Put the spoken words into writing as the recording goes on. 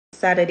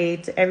Saturday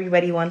to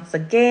everybody once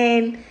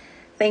again.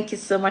 Thank you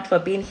so much for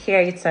being here.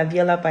 It's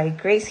Abiola by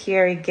Grace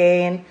here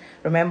again.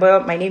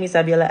 Remember, my name is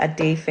Abiola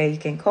Adefe. You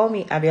can call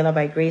me Abiola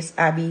by Grace,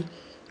 Abby,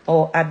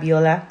 or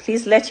Abiola.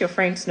 Please let your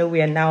friends know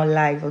we are now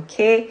live,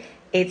 okay?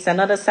 It's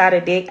another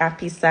Saturday.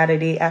 Happy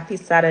Saturday. Happy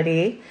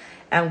Saturday.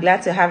 I'm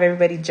glad to have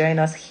everybody join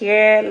us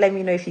here. Let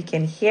me know if you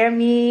can hear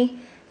me.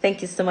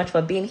 Thank you so much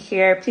for being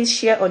here. Please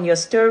share on your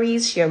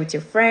stories, share with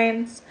your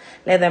friends.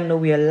 Let them know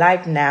we are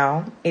live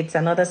now. It's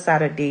another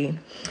Saturday.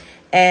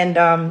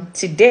 And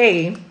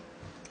today,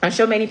 I'm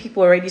sure many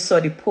people already saw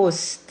the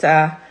post,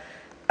 the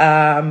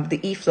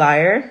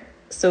e-flyer.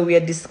 So we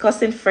are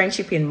discussing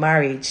friendship in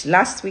marriage.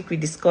 Last week, we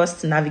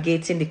discussed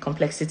navigating the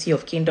complexity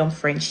of kingdom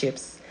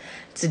friendships.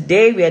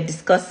 Today, we are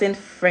discussing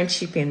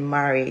friendship in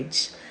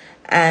marriage.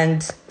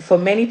 And for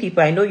many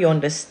people, I know you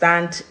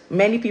understand,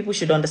 many people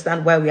should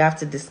understand why we have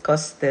to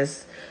discuss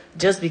this,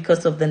 just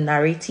because of the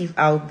narrative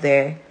out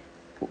there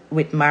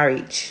with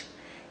marriage.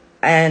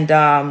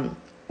 And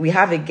we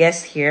have a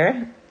guest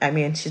here. I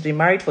mean, she's been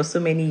married for so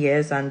many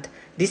years, and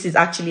this is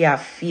actually her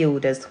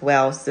field as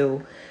well.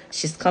 So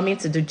she's coming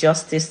to do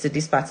justice to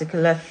this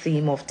particular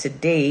theme of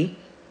today.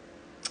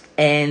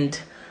 And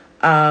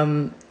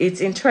it's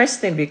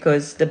interesting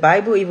because the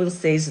Bible even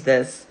says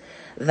this,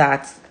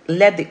 that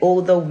let the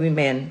older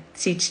women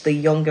teach the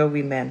younger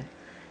women.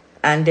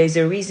 And there's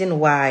a reason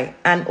why.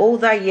 And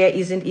older here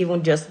isn't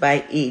even just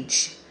by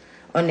age,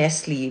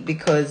 honestly,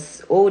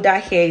 because older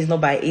here is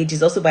not by age,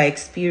 it's also by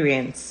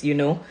experience,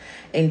 in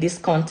this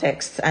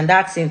context. And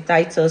that's in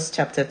Titus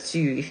chapter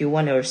 2, if you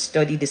want to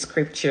study the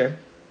scripture.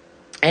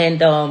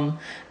 And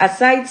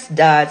aside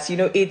that,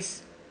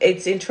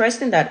 it's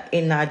interesting that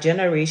in our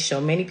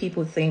generation, many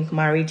people think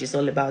marriage is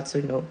all about,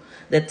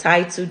 the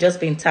title, just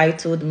being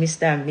titled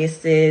Mr. and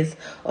Mrs.,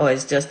 or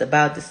it's just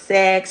about the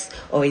sex,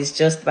 or it's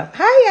just about,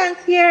 hi,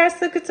 Anthea,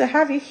 so good to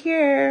have you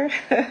here.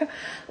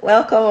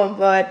 Welcome on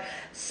board.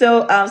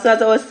 So as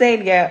I was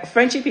saying,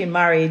 friendship in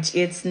marriage,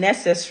 it's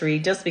necessary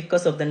just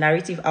because of the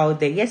narrative out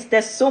there. Yes,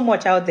 there's so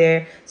much out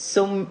there,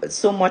 so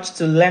much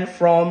to learn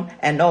from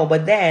and all,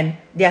 but then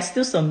there are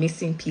still some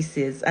missing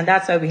pieces. And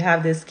that's why we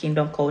have this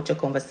kingdom culture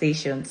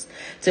conversations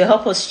to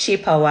help us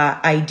shape our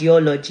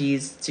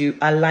ideologies to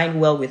align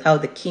well with how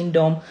the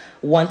kingdom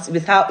wants,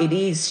 with how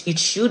it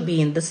should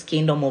be in this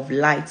kingdom of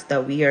light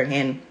that we are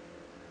in.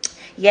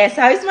 Yes,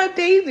 how is my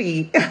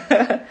baby?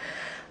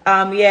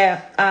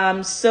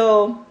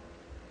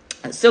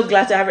 So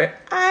glad to have her.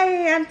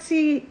 Hi,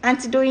 Auntie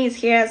Doing is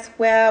here as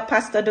well.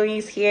 Pastor Doing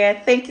is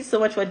here. Thank you so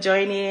much for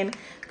joining.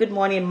 Good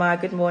morning, Ma.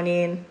 Good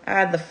morning.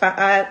 I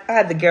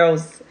had the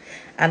girls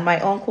and my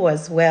uncle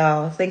as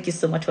well. Thank you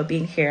so much for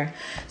being here.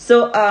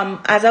 So,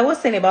 as I was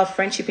saying about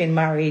friendship in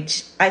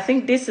marriage, I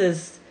think this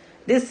is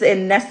a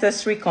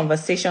necessary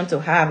conversation to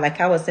have. Like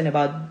I was saying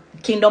about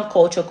kingdom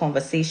culture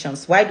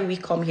conversations. Why do we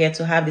come here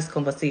to have these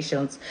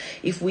conversations?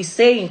 If we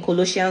say in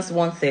Colossians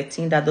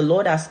 1:13 that the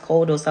Lord has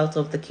called us out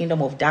of the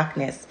kingdom of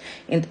darkness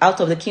and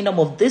out of the kingdom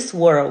of this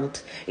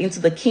world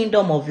into the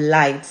kingdom of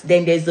light,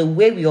 then there's a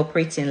way we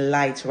operate in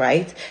light,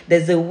 right?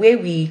 There's a way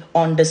we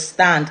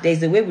understand.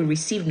 There's a way we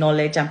receive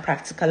knowledge and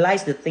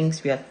practicalize the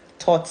things we are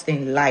taught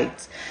in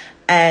light.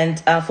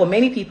 And for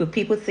many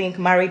people think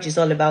marriage is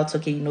all about,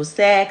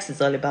 sex,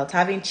 it's all about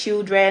having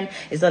children,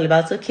 it's all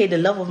about, the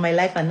love of my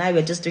life and I,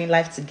 we're just doing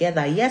life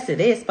together. Yes, it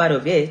is part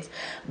of it.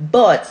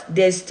 But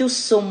there's still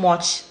so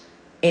much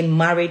in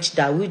marriage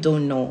that we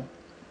don't know.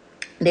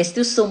 There's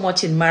still so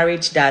much in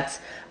marriage that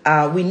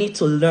we need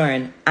to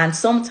learn. And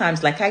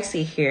sometimes, like I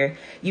say here,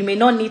 you may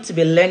not need to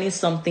be learning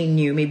something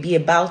new. It may be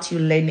about you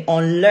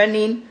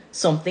unlearning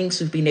some things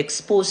we've been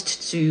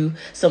exposed to,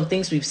 some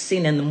things we've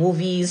seen in the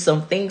movies,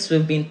 some things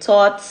we've been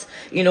taught.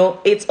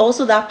 It's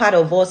also that part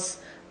of us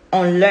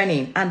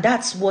unlearning. And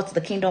that's what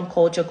the kingdom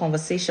culture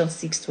conversation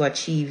seeks to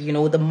achieve,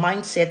 the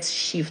mindset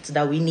shift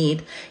that we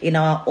need in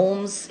our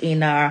homes,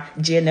 in our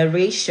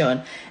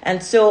generation.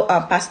 And so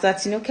Pastor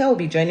Atinuke will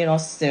be joining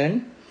us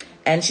soon,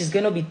 and she's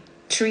going to be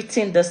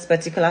treating this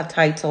particular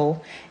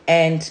title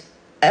and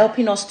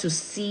helping us to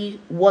see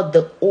what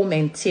the home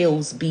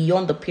entails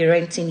beyond the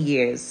parenting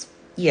years.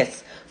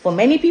 Yes, for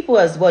many people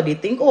as well, they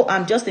think,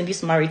 I'm just in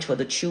this marriage for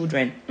the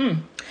children.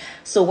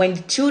 So when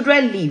the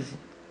children leave,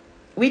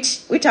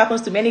 which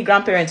happens to many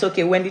grandparents,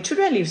 when the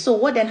children leave, so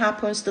what then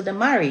happens to the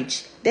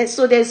marriage? There's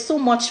so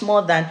much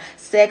more than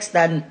sex,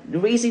 than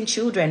raising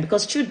children,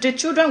 because the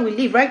children will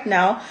leave right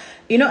now,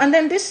 and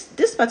then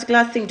this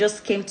particular thing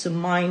just came to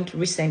mind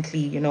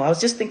recently. I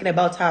was just thinking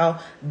about how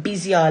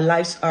busy our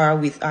lives are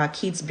with our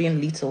kids being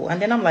little.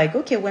 And then I'm like,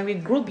 when we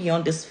grow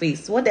beyond this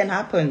phase, what then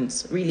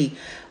happens really?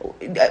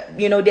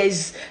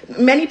 There's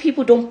many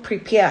people don't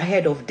prepare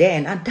ahead of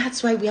then. And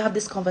that's why we have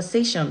these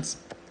conversations.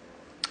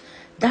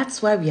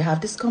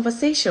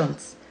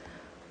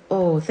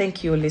 Oh,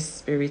 thank you, Holy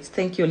Spirit.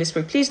 Thank you, Holy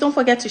Spirit. Please don't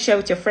forget to share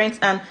with your friends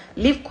and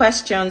leave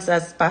questions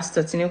as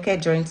Pastor Atinuke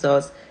joins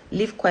us.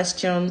 Leave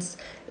questions.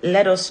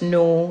 Let us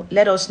know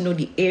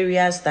the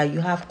areas that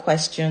you have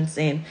questions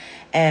in.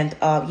 And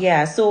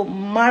so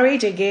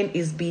marriage again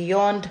is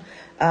beyond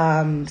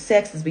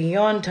sex is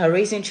beyond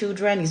raising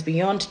children, is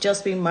beyond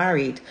just being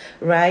married,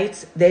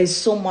 right? There is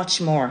so much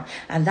more.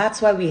 And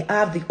that's why we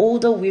have the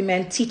older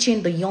women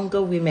teaching the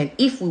younger women.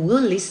 If we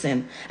will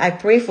listen, I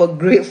pray for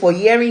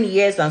hearing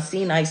ears and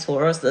seeing eyes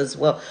for us as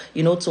well,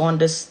 to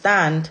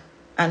understand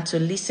and to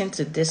listen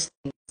to this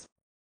thing.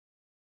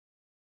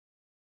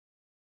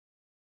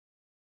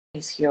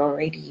 Is here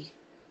already.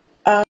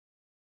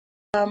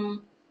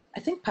 I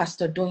think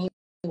Pastor Doing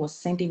was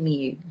sending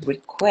me a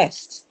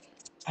request.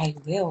 I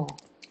will.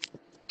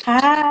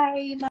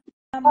 Hi,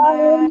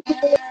 Mama.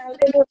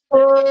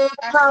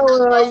 How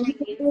are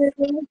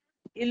you?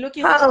 You're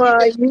looking so How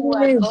are beautiful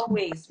as you?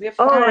 always. We're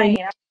Oh, fine.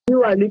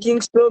 you are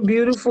looking so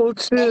beautiful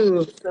Thank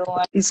too. you so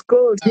much. It's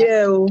cold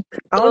here. Oh.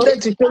 I So,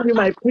 wanted to show you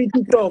my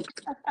pretty top,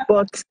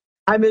 but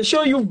I may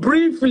show you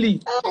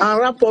briefly and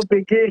wrap up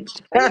again.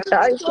 you're looking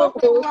It's so so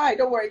cold. fine.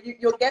 Don't worry.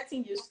 You're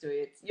getting used to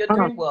it. You're Ah,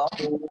 doing well.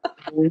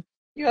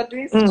 You're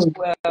doing so mm,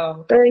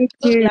 well. thank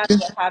So you. glad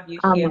to have you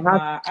I'm here,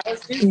 Ma. I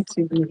was just happy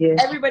to be here.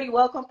 Everybody,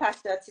 welcome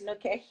Pastor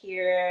Atinuke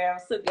here.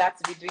 I'm so glad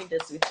to be doing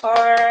this with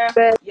her.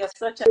 Thank You're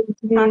such an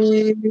impactful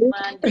you.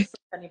 woman. You're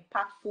such an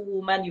impactful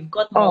woman. You've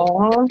got Oh,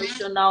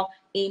 multi-generational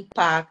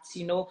impact.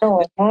 We're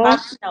oh.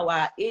 impacting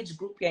our age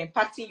group. You're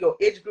impacting your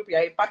age group.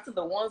 You're impacting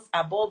the ones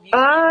above you.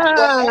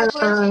 Ah,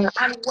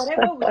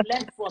 Whatever we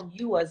learn from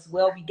you as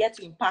well, we get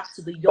to impact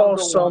to the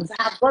younger awesome. ones.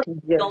 I have got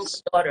young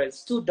Yes.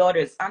 daughters, two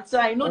daughters, and so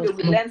I know they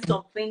will Mhm. learn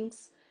some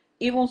things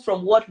even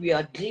from what we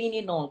are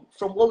gleaning on,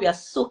 from what we are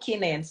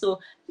soaking in. So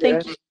Yeah.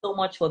 thank you so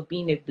much for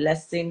being a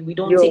blessing. We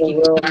don't You're take it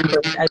for welcome.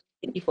 granted. I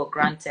take it for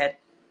granted.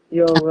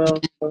 You're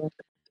welcome.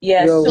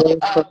 Yeah, You're so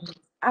welcome.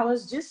 I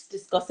was just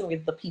discussing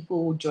with the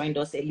people who joined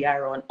us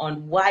earlier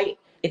on why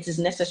it is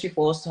necessary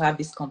for us to have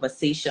this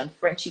conversation,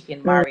 friendship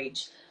in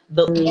marriage,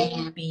 the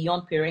end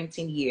beyond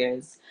parenting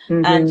years.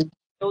 And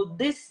Mm-hmm.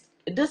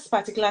 this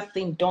particular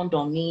thing dawned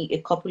on me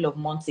a couple of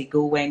months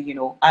ago when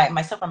I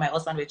myself and my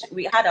husband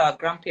we had our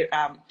grandparent,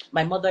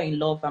 my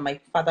mother-in-law and my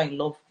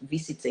father-in-law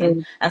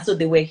visiting, and so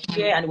they were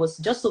here, and it was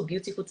just so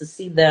beautiful to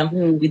see them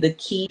Mm-hmm. with the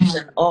kids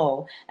and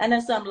all. And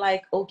then so I'm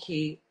like,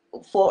 okay,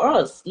 for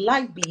us,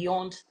 life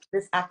beyond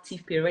this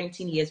active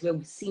parenting years where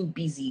we seem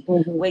busy,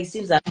 Mm-hmm. where it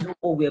seems that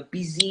we're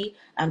busy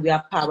and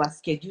our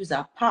schedules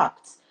are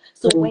packed.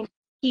 So when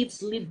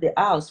kids leave the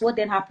house, what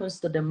then happens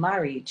to the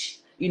marriage?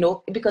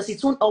 Because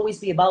it won't always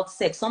be about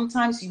sex.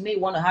 Sometimes you may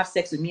want to have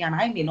sex with me and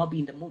I may not be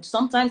in the mood.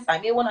 Sometimes I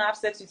may want to have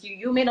sex with you.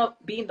 You may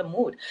not be in the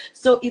mood.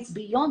 So it's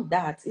beyond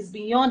that. It's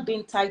beyond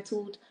being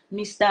titled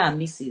Mr. and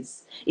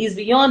Mrs. It's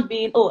beyond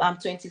being, oh, I'm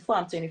 24,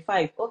 I'm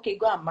 25. Okay,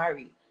 go and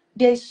marry.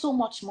 There's so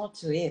much more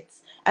to it.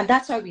 And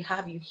that's why we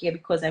have you here,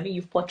 because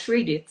you've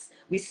portrayed it.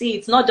 We see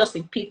it's not just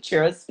in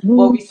pictures,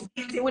 but we see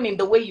it even in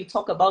the way you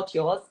talk about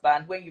your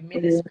husband when you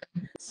minister.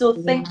 So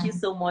thank you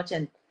so much.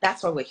 And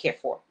that's what we're here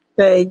for.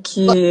 Thank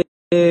But you.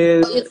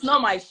 it's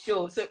not my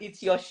show, so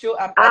it's your show.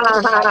 I think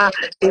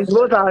It's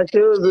both our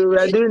shows. We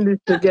are doing this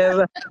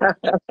together.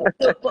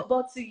 so,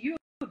 but to you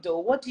though,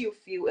 what do you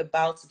feel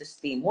about this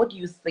theme? What do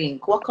you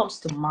think? What comes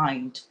to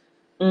mind?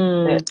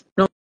 Mm.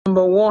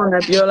 Number one,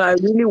 Abiola, I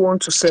really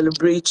want to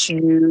celebrate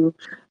you.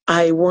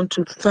 I want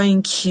to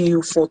thank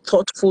you for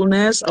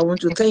thoughtfulness. I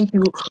want to thank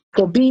you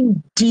for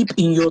being deep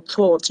in your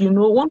thoughts.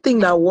 One thing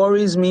that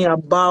worries me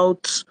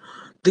about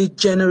the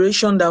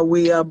generation that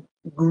we are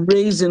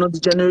raising, or the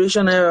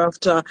generation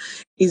hereafter,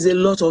 is a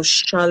lot of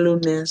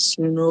shallowness.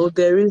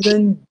 There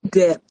isn't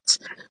depth.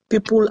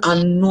 People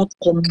are not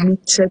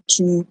committed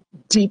to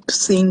deep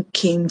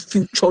thinking,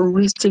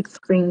 futuristic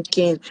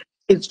thinking.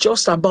 It's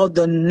just about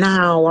the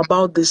now,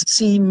 about the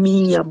see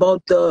me,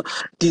 about the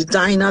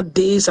designer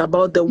days,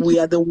 about the we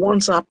are the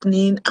ones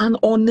happening. And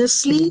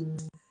honestly,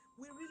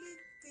 we really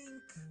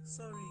think,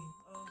 sorry.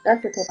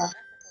 That's okay, ma.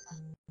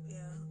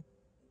 Yeah.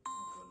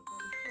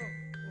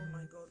 Oh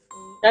my God.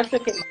 That's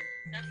okay, ma.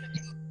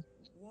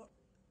 What?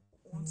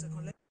 1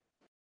 second.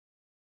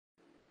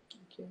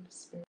 Thank you, Holy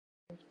Spirit.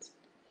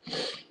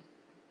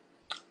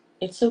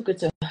 It's so good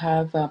to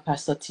have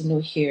Pastor Tino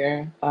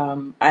here.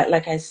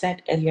 Like I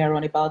said earlier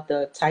on about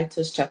the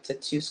Titus chapter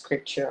 2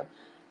 scripture,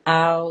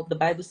 how the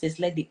Bible says,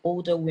 let the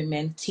older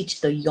women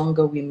teach the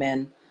younger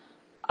women,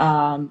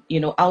 how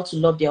to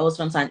love their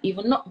husbands, and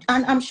even not,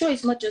 and I'm sure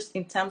it's not just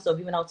in terms of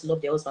even how to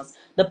love their husbands.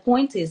 The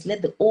point is,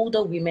 let the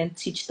older women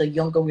teach the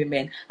younger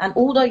women. And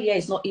older here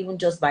is not even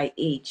just by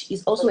age,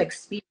 it's also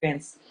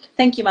experience.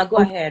 Thank you, ma. Go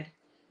ahead.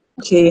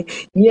 Okay.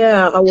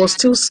 Yeah, I was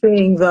still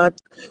saying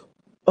that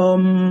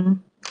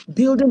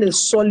building a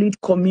solid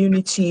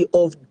community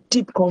of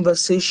deep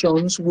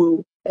conversations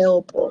will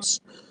help us.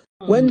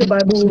 When the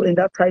Bible in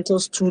that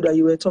Titus 2 that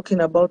you were talking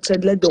about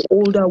said, let the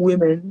older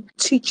women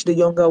teach the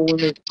younger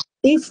women.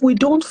 If we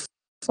don't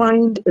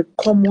find a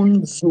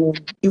common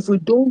zone, if we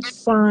don't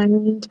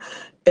find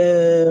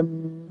a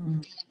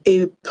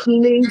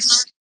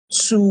place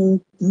to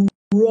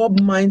rub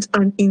minds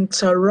and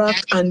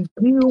interact and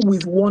deal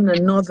with one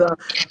another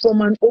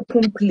from an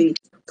open place,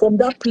 from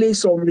that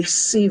place of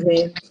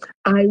receiving,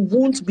 I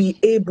won't be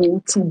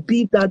able to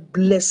be that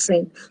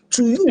blessing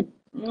to you.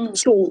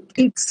 So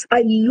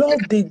I love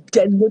the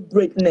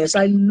deliberateness.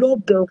 I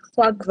love the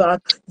fact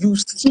that you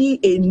see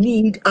a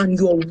need and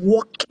you're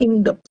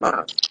walking the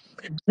path.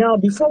 Now,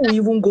 before we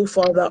even go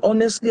further,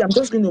 honestly, I'm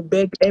just going to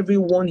beg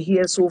everyone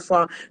here so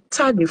far,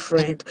 tag a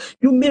friend.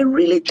 You may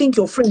really think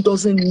your friend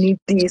doesn't need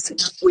this.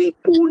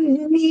 People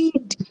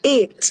need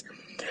it.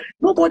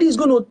 Nobody is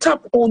going to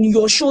tap on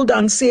your shoulder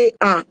and say,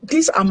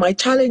 these are my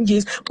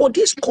challenges. But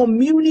this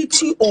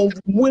community of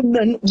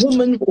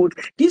womanhood,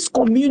 this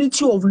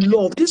community of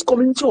love, this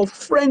community of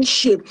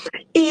friendship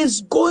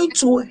is going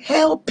to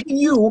help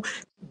you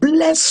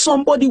bless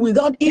somebody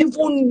without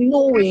even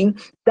knowing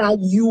that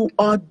you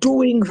are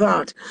doing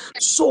that.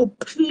 So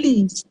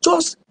please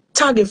just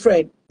tag a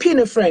friend, pin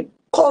a friend,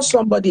 call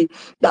somebody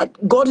that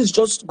God is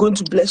just going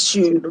to bless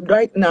you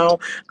right now.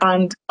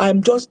 And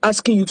I'm just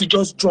asking you to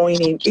just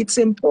join in. It's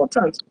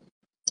important.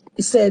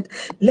 He said,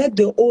 let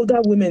the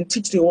older women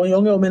teach the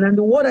younger women. And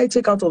the word I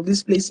take out of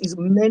this place is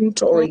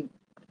mentoring.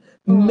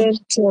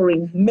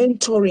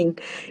 Mentoring.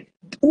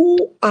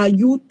 Who are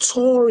you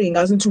touring,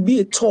 as in to be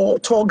a tour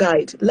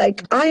guide?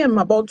 Like I am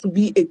about to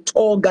be a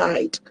tour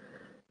guide.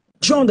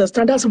 Do you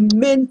understand? That's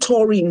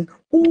mentoring.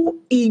 Who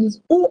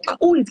is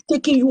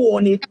taking you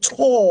on a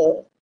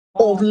tour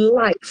of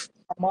life?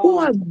 Who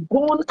has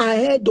gone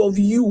ahead of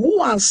you?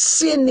 Who has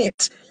seen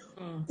it?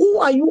 Who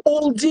are you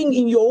holding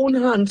in your own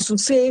hands to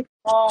say,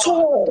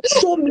 tour,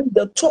 show me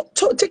the tour,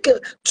 take a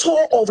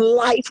tour of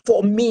life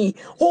for me.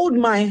 Hold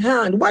my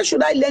hand. Why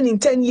should I learn in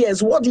 10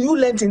 years? What do you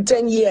learn in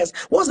 10 years?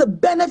 What's the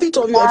benefit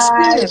of your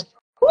experience?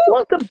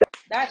 What's the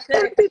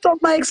benefit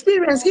of my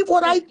experience? If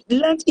what I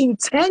learned in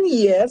 10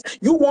 years,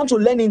 you want to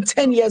learn in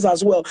 10 years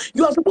as well.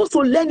 You are supposed to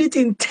learn it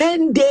in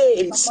 10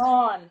 days.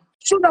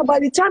 So that by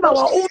the time our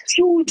own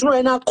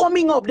children are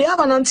coming up, they have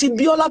an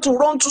antibiola to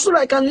run to so that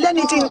I can learn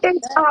it in 8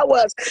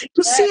 hours.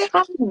 You see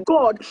how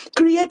God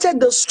created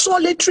the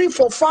solitary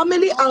for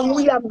family and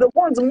we are the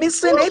ones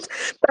missing it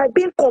by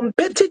being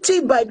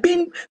competitive, by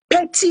being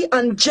petty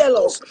and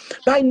jealous,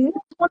 by not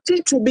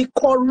wanting to be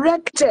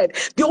corrected.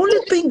 The only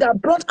thing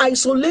that brought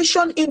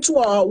isolation into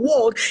our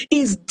world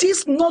is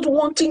this not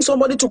wanting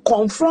somebody to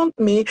confront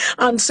me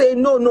and say,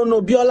 no,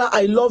 Biola,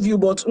 I love you,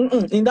 but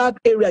in that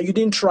area you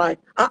didn't try.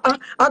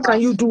 How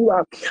can you do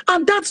that?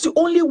 And that's the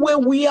only way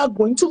we are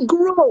going to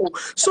grow.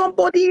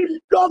 Somebody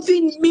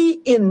loving me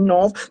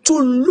enough to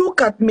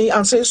look at me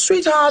and say,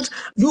 sweetheart,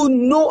 you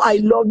know I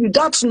love you.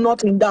 That's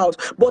not in doubt.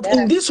 But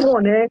in this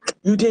one,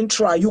 you didn't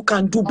try. You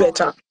can do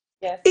better.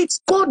 It's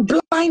called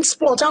blind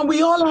spot, and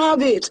we all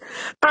have it.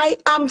 I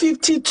am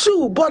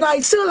 52, but I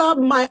still have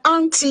my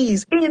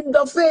aunties in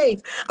the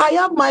faith. I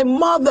have my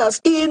mothers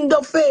in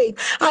the faith.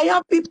 I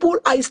have people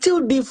I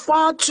still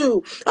defer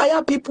to. I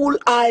have people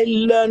I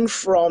learn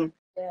from.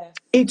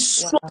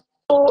 It's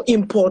so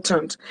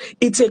important.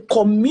 It's a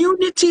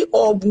community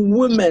of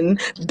women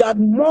that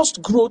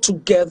must grow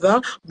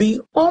together,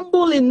 be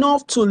humble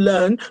enough to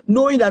learn,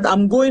 knowing that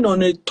I'm going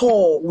on a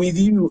tour with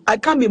you. I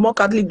can't be more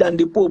Catholic than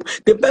the Pope.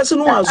 The person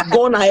who has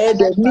gone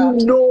ahead of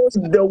me knows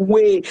the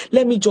way.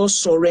 Let me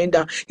just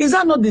surrender. Is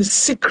that not the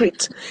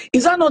secret?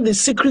 Is that not the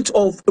secret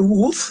of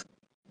Ruth?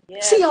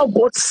 See how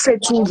God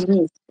settled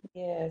Ruth.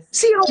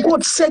 See how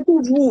God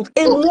settled Ruth,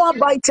 a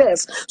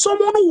Moabitess,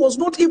 someone who was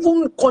not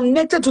even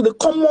connected to the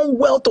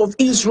commonwealth of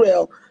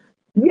Israel.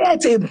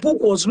 Yet a book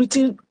was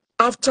written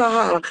after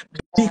her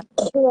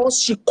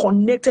because she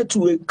connected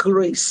to a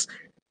grace.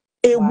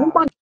 A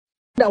woman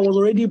that was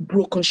already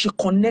broken, she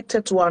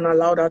connected to her and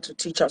allowed her to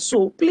teach her.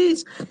 So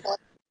please,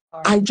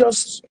 I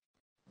just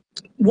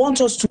want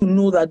us to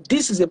know that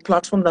this is a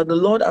platform that the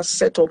Lord has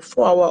set up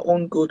for our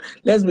own good.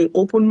 Let's be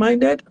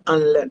open-minded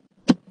and learn.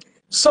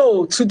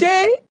 So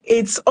today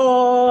it's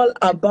all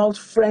about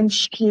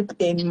friendship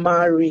in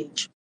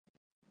marriage.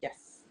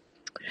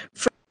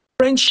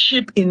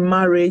 Friendship in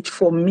marriage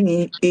for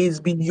me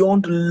is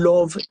beyond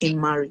love in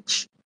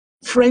marriage.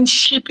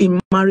 Friendship in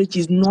marriage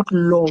is not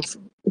love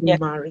in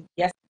marriage.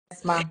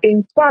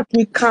 In fact,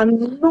 we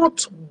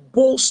cannot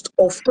boast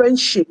of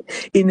friendship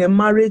in a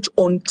marriage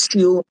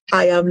until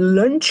I have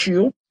learned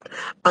you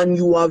and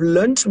you have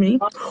learned me,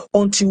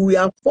 until we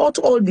have fought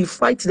all the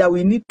fights that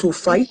we need to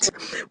fight.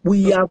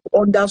 We have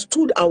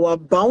understood our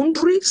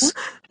boundaries,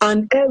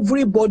 and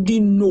everybody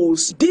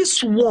knows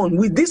this one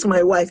with this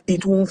my wife,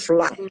 it won't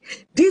fly.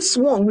 This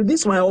one with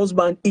this my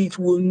husband, it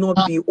will not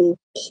be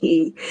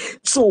okay.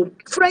 So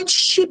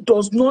friendship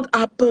does not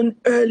happen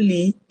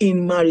early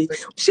in marriage.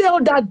 See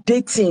all that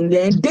dating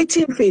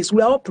phase,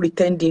 we are all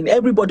pretending.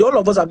 Everybody, all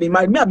of us have been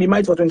married. Me, I've been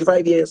married for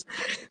 25 years.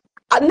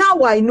 And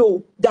now I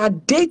know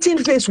that dating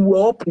phase, we're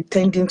all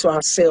pretending to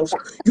ourselves.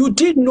 You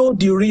didn't know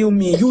the real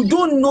me. You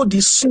don't know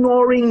the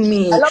snoring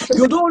me.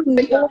 You don't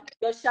know.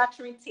 You're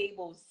shattering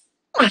tables.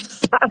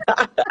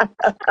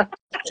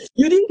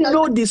 You didn't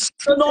know the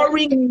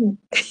snoring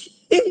me.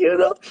 You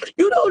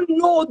don't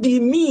know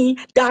the me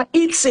that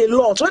eats a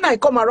lot. When I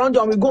come around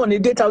you and we go on a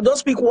date, I'll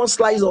just pick one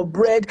slice of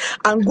bread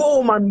and go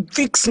home and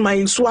fix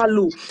my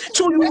swallow.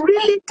 So you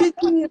really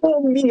didn't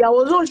know me. I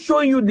was not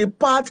showing you the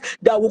part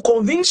that will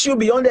convince you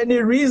beyond any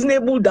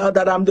reasonable doubt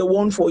that I'm the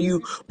one for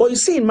you. But you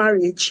see, in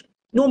marriage,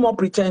 No more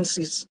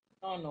pretenses.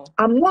 Oh, no.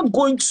 I'm not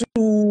going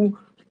to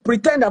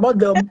pretend about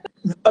the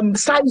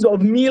size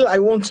of meal I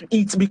want to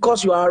eat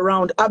because you are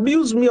around.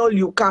 Abuse me all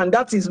you can.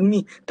 That is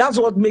me. That's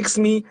what makes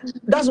me,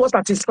 that's what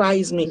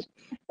satisfies me.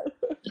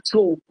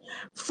 So,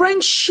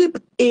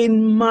 friendship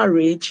in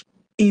marriage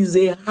is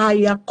a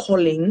higher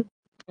calling,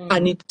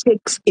 and it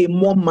takes a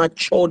more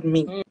matured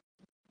me.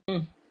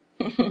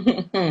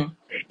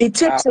 It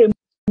takes a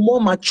more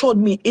matured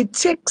me. It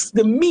takes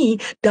the me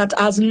that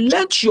has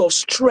learnt your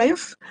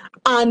strength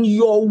and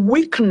your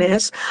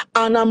weakness,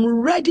 and I'm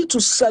ready to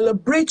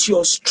celebrate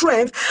your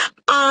strength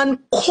and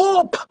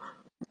cope.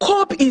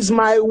 Cope is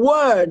my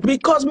word,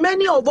 because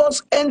many of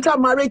us enter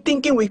marriage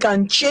thinking we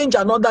can change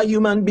another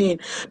human being.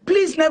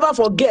 Please never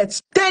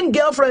forget, 10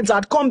 girlfriends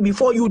had come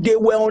before you, they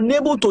were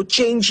unable to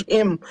change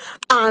him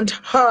and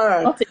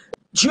her.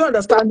 Do you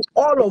understand?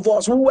 All of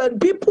us, we were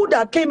people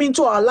that came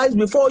into our lives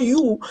before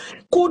you,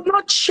 could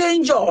not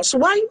change us.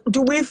 Why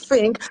do we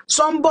think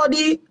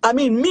somebody,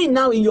 me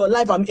now in your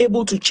life, I'm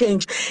able to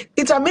change?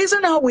 It's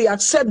amazing how we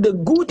accept the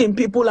good in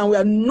people and we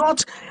are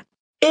not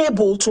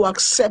able to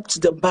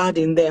accept the bad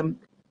in them.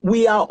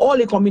 We are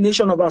all a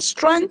combination of our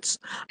strengths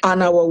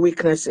and our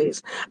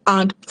weaknesses.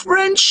 And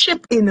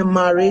friendship in a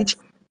marriage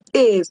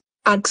is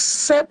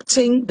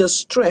accepting the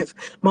strength.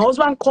 My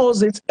husband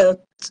calls it a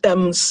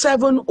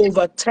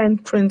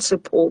 7/10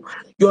 principle.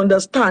 You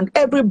understand?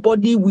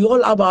 Everybody, we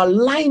all have our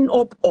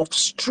lineup of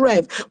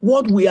strength,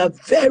 what we are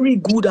very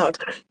good at.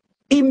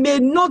 He may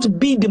not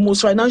be the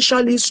most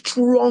financially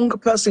strong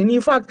person. In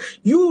fact,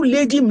 you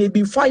lady may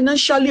be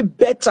financially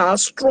better,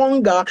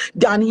 stronger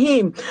than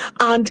him.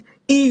 And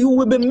you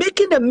will be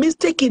making a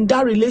mistake in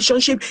that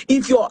relationship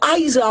if your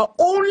eyes are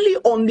only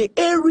on the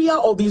area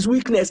of his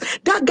weakness.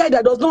 That guy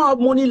that does not have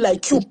money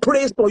like you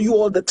prays for you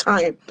all the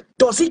time.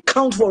 Does he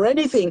count for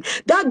anything?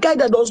 That guy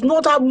that does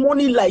not have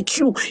money like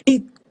you,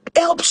 it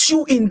helps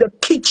you in the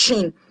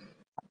kitchen.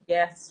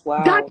 Yes,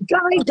 wow. That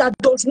guy that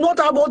does not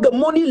have all the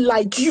money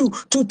like you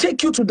to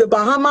take you to the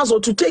Bahamas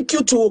or to take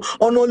you to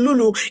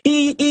Honolulu,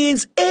 he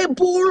is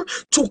able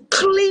to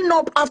clean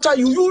up after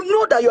you. You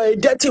know that you're a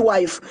dirty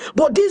wife,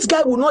 but this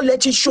guy will not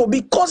let it show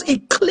because he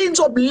cleans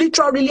up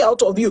literally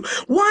out of you.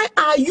 Why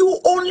are you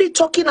only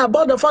talking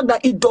about the fact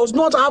that he does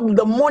not have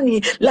the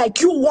money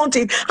like you want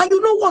it? And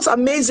you know what's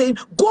amazing?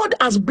 God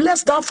has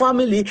blessed that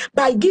family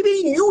by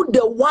giving you,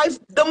 the wife,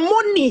 the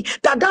money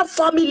that that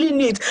family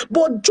needs.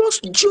 But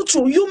just due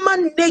to human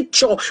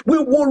nature, we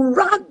will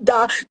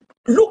rather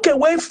look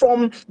away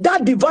from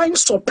that divine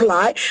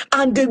supply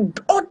and the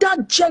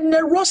other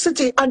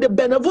generosity and the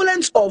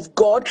benevolence of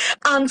God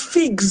and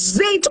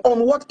fixate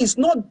on what is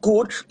not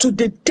good to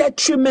the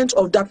detriment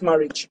of that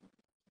marriage.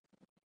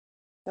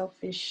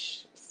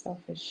 Selfish.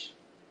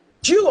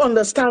 Do you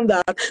understand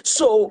that?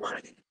 So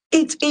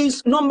it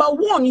is, number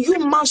one, you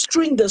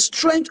mastering the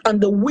strength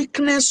and the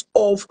weakness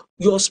of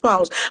your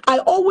spouse. I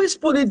always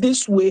put it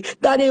this way,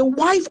 that a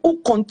wife who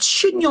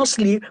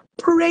continuously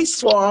prays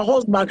for her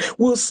husband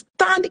will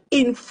stand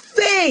in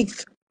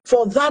faith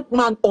for that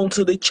man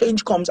until the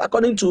change comes,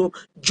 according to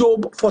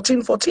Job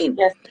 14:14.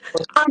 Yes.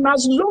 And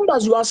as long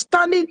as you are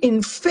standing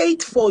in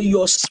faith for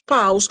your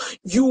spouse,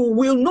 you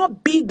will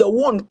not be the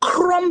one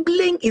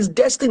crumbling his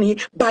destiny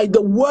by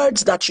the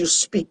words that you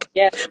speak,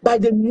 by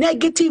the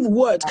negative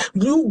words.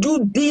 You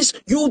do this,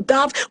 you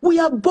that. We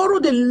have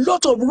borrowed a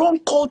lot of wrong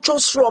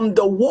cultures from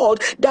the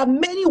world that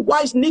many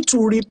wives need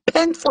to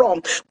repent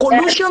from.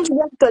 Colossians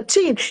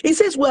 1:13, it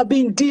says we have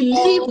been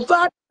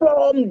delivered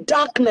from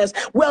darkness.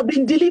 We have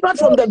been delivered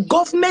from the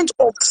government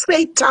of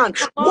Satan.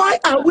 Why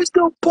are we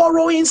still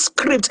borrowing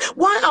script?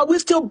 Why are we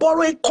still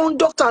borrowing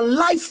conduct and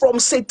life from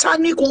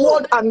satanic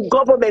world and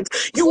government?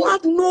 You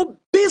have no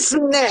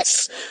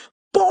business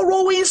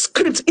borrowing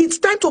script. It's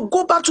time to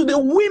go back to the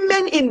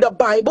women in the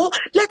Bible.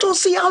 Let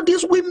us see how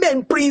these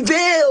women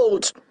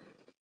prevailed.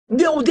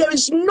 There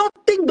is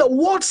nothing the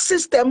world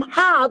system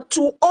had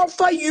to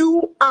offer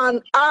you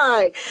and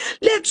I.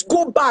 Let's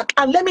go back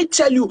and let me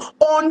tell you,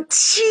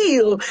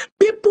 until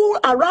people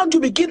around you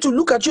begin to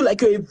look at you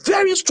like you're a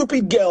very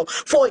stupid girl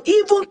for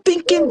even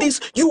thinking this,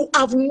 you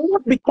have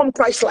not become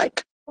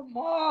Christ-like. Come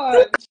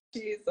on,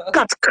 Jesus. Look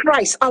at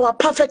Christ, our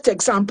perfect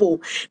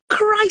example.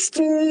 Christ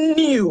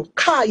knew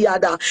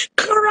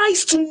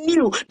Christ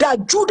knew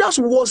that Judas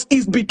was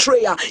his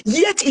betrayer,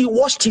 yet he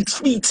washed his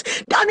feet.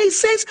 And he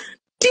says,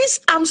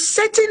 this, I'm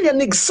setting an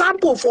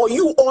example for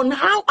you on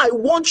how I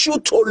want you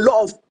to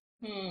love.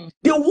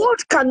 The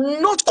world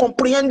cannot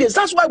comprehend this.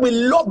 That's why we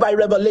love by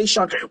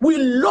revelation. We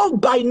love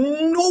by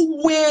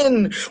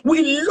knowing.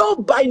 We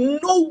love by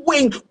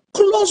knowing.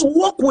 Close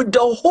walk with the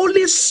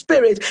Holy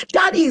Spirit.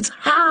 That is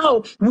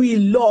how we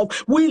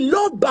love. We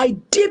love by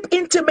deep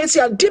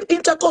intimacy and deep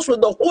intercourse with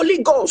the Holy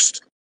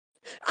Ghost.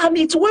 And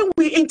it's when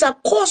we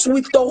intercourse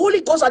with the Holy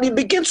Ghost and he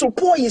begins to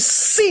pour his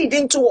seed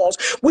into us,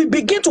 we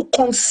begin to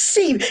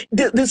conceive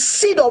the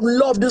seed of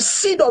love, the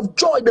seed of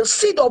joy, the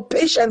seed of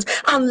patience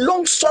and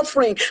long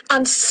suffering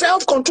and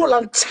self-control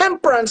and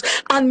temperance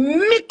and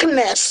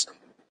meekness.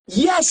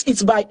 Yes,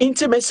 it's by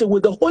intimacy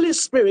with the Holy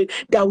Spirit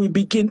that we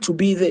begin to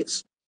be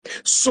this.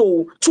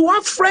 So, to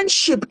have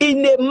friendship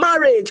in a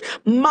marriage,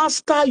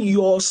 master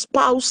your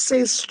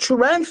spouse's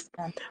strength,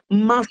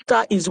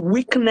 master his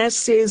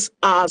weaknesses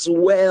as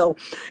well.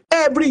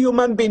 Every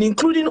human being,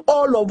 including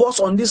all of us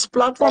on this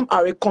platform,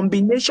 are a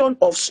combination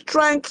of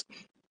strength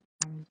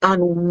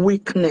and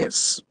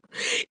weakness.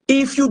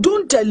 If you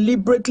don't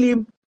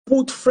deliberately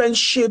put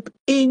friendship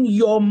in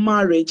your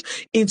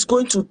marriage, it's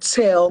going to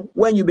tell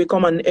when you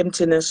become an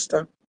empty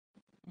nester.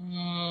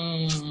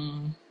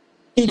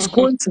 It's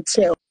going to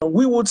tell.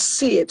 We would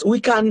see it. We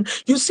can,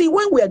 you see,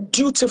 when we are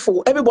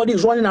dutiful, everybody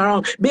is running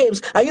around.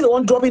 Babes, are you the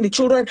one dropping the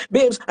children?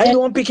 Babes, are you the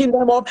one picking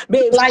them up?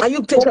 Babes, are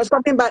you taking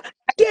something back?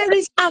 There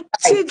is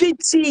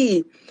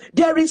activity.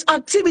 There is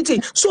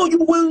activity. So you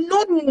will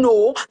not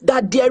know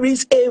that there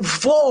is a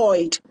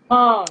void.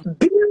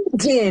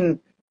 Building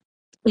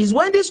is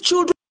when these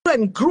children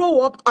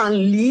grow up and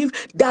leave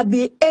that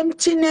the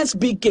emptiness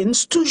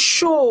begins to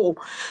show.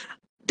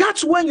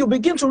 That's when you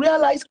begin to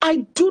realize,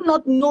 I do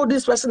not know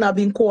this person I've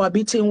been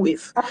cohabiting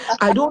with.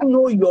 I don't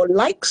know your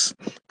likes.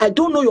 I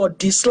don't know your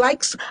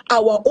dislikes.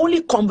 Our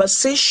only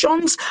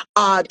conversations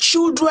are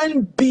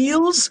children,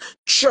 bills,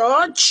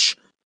 church,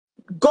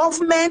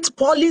 government,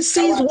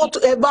 policies,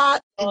 whatever,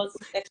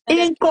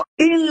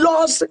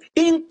 in-laws,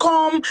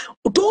 income.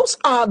 Those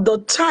are the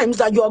times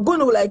that you are going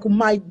to be like,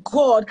 my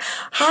God,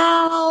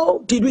 how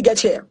did we get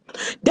here?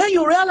 Then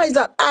you realize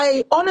that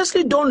I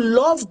honestly don't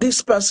love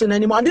this person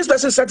anymore. And this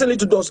person certainly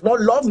does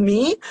not love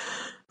me.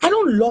 I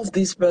don't love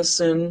this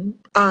person.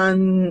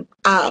 And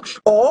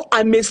or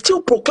I may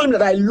still proclaim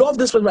that I love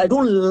this person, but I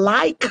don't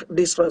like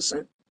this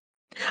person.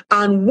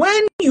 And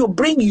when you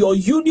bring your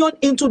union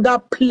into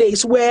that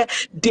place where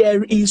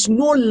there is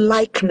no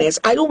likeness,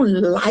 I don't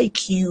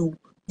like you,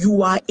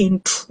 you are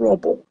in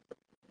trouble.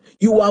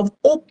 You have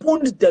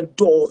opened the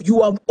door.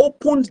 You have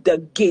opened the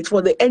gate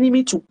for the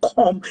enemy to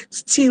come,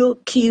 steal,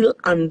 kill,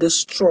 and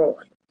destroy.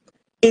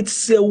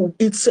 It's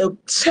a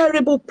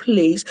terrible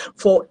place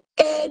for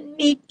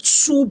any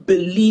two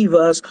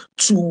believers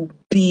to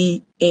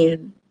be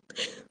in.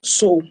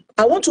 So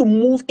I want to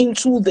move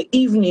into the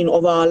evening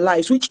of our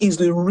lives, which is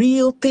the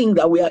real thing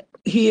that we are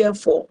here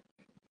for.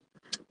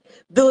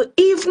 The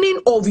evening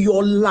of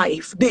your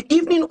life, the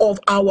evening of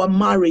our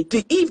marriage,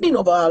 the evening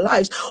of our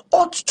lives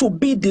ought to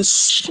be the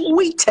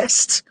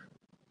sweetest.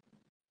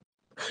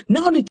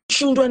 Now the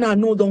children are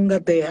no longer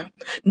there.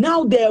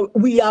 Now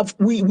we are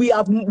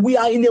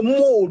in a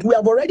mold. We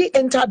have already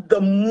entered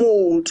the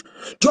mold.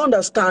 Do you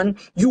understand?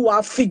 You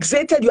are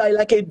fixated. You are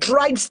like a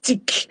dried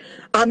stick.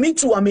 And me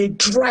too, I'm a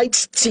dried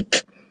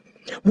stick.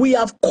 We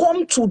have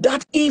come to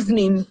that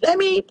evening. Let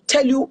me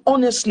tell you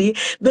honestly,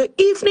 the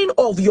evening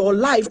of your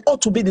life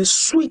ought to be the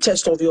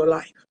sweetest of your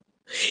life.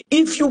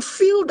 If you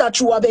feel that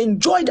you have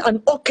enjoyed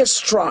an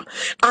orchestra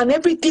and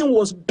everything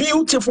was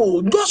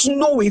beautiful, just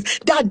know it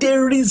that they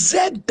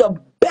reserve the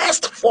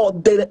best for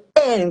the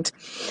end.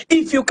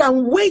 If you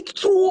can wait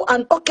through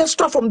an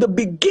orchestra from the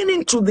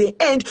beginning to the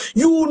end,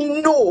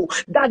 you know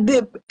that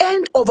the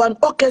end of an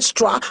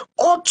orchestra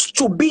ought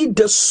to be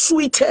the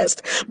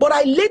sweetest. But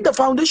I laid the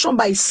foundation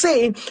by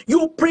saying,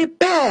 you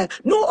prepare.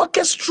 No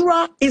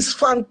orchestra is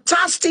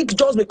fantastic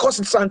just because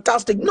it's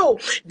fantastic. No,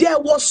 there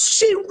was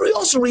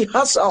serious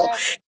rehearsal,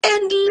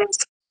 endless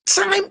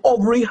time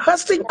of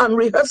rehearsing and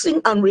rehearsing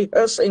and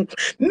rehearsing.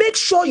 Make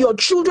sure your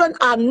children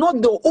are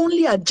not the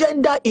only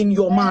agenda in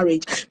your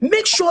marriage.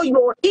 Make sure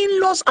your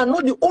in-laws are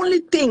not the only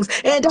things.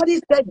 And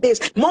daddy said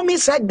this, mommy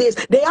said this,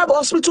 they have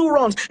hospital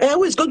runs, and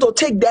who is going to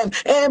take them?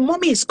 And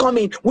mommy is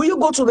coming. Will you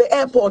go to the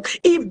airport?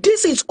 If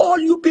this is all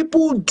you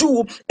people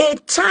do, a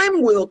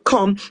time will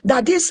come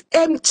that this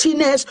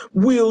emptiness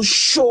will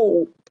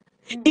show.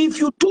 If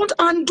you don't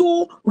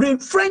handle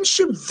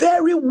friendship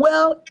very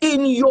well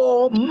in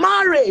your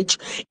marriage,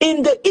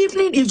 in the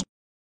evening is...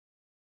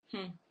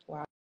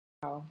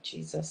 Wow,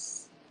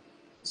 Jesus.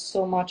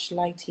 So much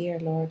light here,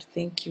 Lord.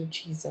 Thank you,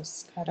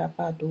 Jesus.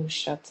 Karabado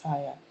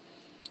Shataya.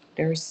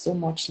 There is so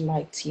much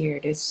light here.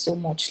 There's so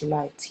much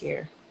light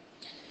here.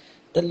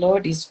 The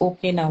Lord is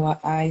opening our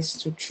eyes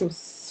to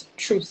truth,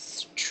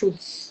 truth,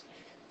 truth.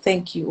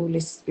 Thank you,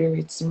 Holy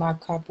Spirit.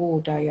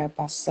 Makabodaya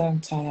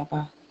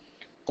Basantayaba.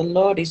 The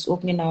Lord is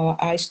opening our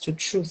eyes to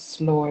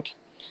truth, Lord.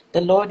 The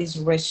Lord is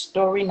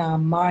restoring our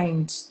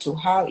minds to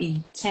how He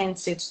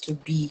intends it to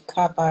be.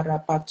 The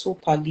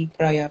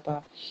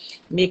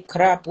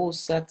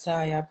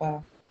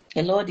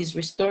Lord is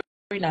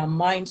restoring our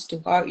minds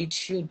to how it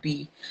should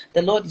be.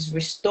 The Lord is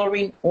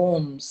restoring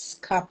homes.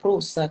 The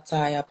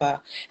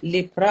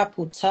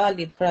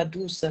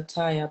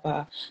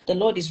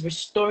Lord is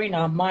restoring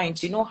our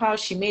minds. You know how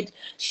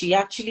she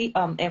actually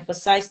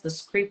emphasized the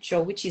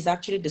scripture, which is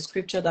actually the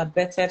scripture that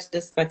bettered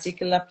this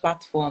particular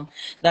platform.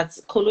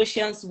 That's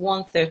Colossians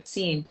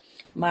 1:13.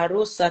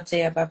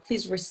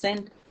 Please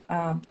resend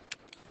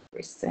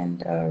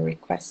a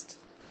request.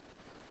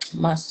 You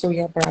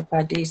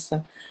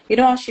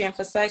know how she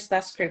emphasized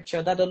that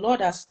scripture, that the Lord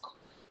has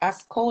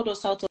called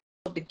us out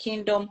of the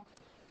kingdom.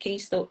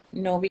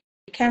 No, we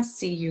can't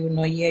see you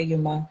nor hear you,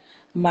 ma.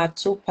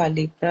 Let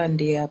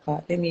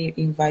me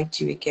invite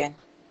you again.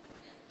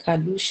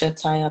 Kalusha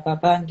taya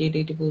babandi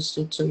de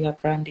busuto ya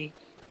brandi.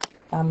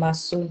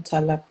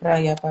 Amasunta la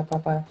praya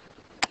baba.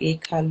 E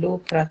kalo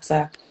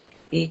prata.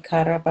 E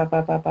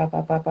karababa baba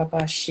baba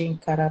baba shin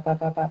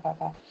karababa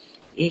baba.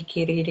 E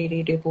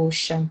kiriri de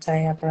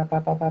bushantaya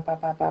baba baba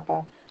baba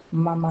baba.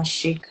 Mama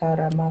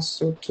Shikara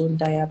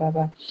Masutunda ya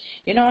Baba.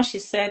 You know, she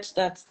said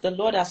that the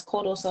Lord has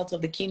called us out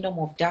of the kingdom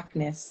of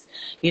darkness,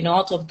 you know,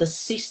 out of the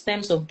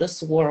systems of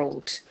this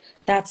world.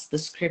 That's the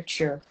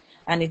scripture.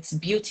 And it's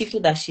beautiful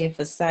that she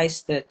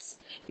emphasized that,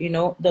 you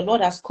know, the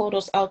Lord has called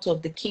us out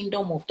of the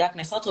kingdom of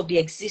darkness, out of the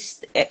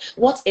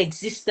what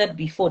existed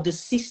before, the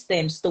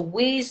systems, the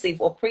ways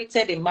they've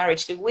operated in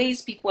marriage, the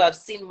ways people have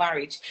seen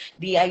marriage,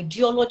 the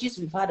ideologies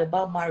we've had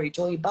about marriage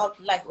or about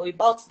life or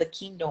about the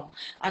kingdom.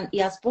 And He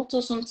has brought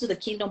us into the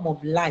kingdom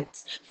of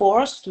light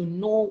for us to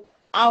know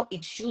how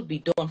it should be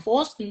done, for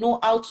us to know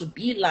how to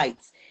be light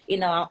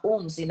in our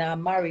homes, in our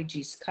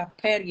marriages.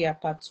 Kaperia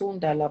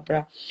patunda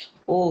labra.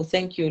 Oh,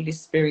 thank you, Holy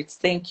Spirit.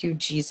 Thank you,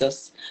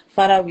 Jesus.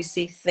 Father, we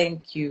say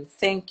thank you.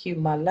 Thank you.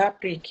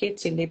 Malapri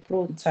kete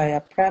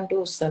lepruntaya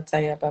prando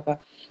sataya baba.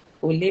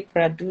 Ule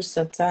pradu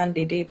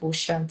satande de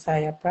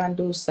bushantaya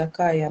prando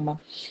sakayama.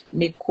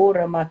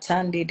 Mikora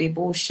matande de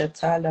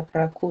bushatala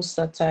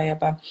prakusataya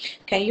ba.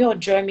 Can you all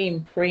join me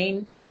in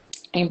praying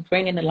in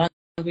the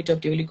language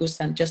of the Holy Ghost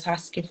and just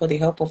asking for the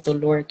help of the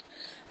Lord?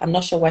 I'm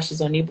not sure why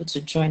she's unable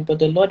to join, but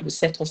the Lord will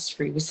set us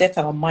free. We set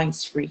our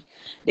minds free.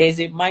 There's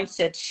a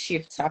mindset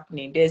shift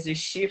happening. There's a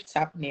shift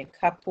happening.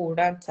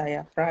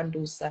 Kapurantaya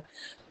prandusa.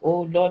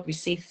 Oh Lord, we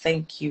say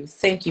thank you.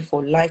 Thank you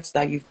for light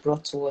that you've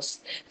brought to us.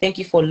 Thank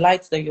you for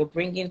light that you're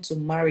bringing to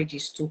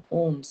marriages, to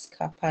homes.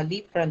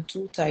 Kapali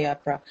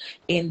prantutayapra.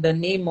 In the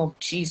name of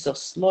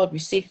Jesus, Lord, we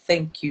say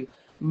thank you.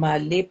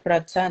 Male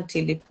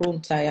pratante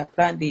lepruntaya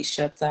prandi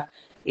shata.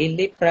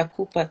 Elepra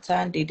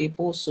kupatande de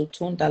boso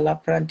tunda la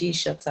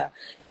prandishata.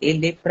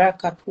 Elepra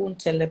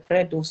kapunte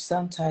lepredo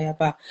santa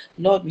yaba.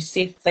 Lord, we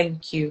say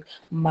thank you.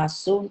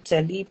 Masun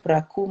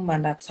telipra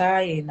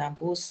kumanatai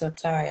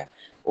nambusataya.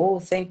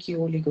 Oh, thank you,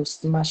 Holy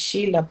Ghost.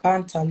 Mashila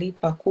panta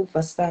lipa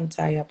kuva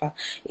santa yaba.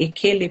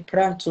 Ekele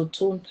pranto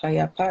tunta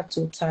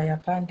yapato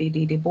tayapandi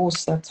de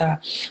bosata.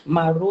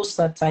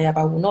 Marosa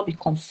tayaba will not be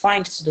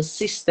confined to the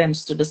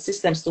systems,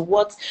 to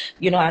what,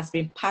 you know, has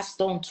been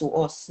passed on to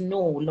us. No,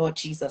 Lord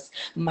Jesus.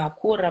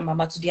 Makura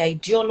mama, to the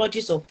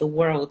ideologies of the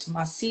world.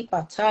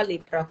 Masipa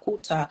tali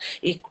prakuta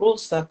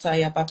ekrosa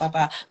tayaba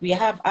baba. We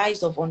have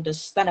eyes of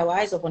understanding. Our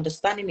eyes of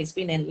understanding is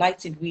being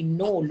enlightened. We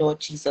know, Lord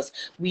Jesus.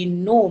 We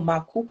know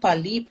makupa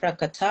lipra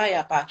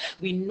kataya ba.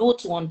 We know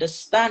to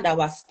understand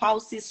our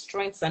spouse's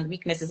strengths and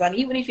weaknesses. And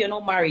even if you're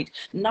not married,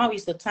 now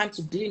is the time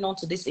to glean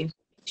onto this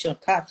information.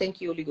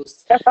 Thank you, Holy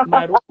Ghost.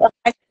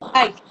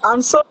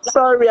 I'm so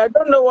sorry. I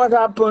don't know what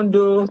happened,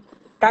 though.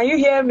 Can you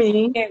hear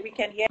me? Yeah, we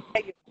can hear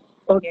you.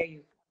 Okay.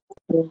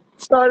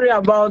 Sorry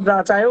about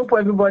that. I hope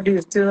everybody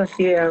is still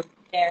here.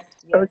 Yes.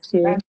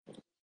 Okay.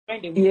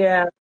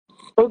 Yeah.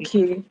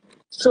 Okay.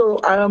 So,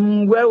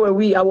 where were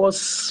we? Where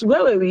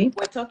were we?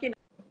 We're talking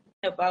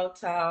about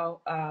how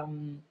a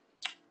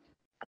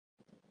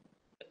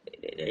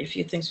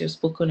few things you've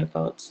spoken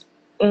about.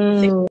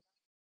 Let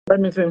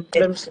me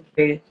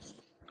see.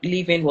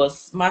 Living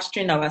was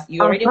mastering our.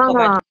 You already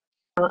covered.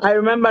 I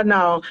remember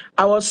now.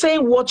 I was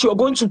saying what you're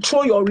going to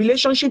throw your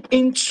relationship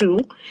into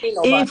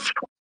if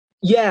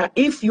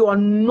you are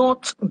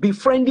not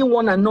befriending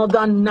one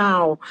another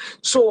now.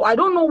 So I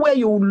don't know where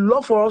you would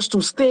love for us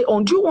to stay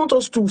on. Do you want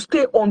us to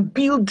stay on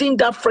building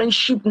that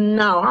friendship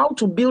now? How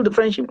to build the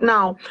friendship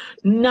now,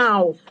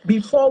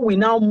 before we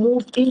now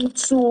move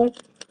into.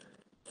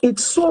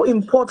 It's so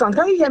important.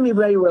 Can you hear me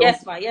very well?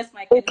 Yes, ma. I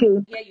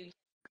can hear you.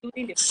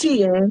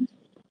 See,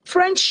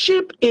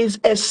 friendship is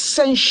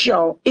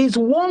essential. It's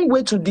one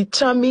way to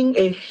determine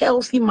a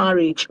healthy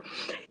marriage.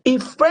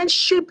 If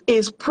friendship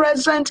is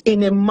present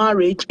in a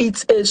marriage,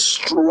 it's a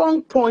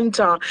strong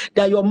pointer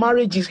that your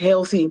marriage is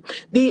healthy.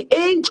 The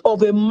age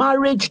of a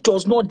marriage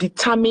does not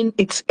determine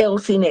its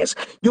healthiness.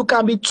 You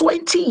can be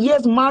 20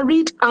 years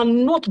married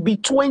and not be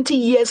 20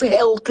 years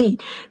healthy.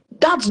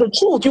 That's the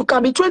truth. You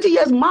can be 20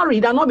 years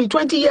married and not be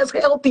 20 years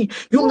healthy.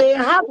 You may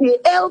have the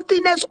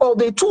healthiness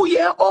of a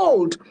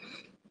 2-year-old.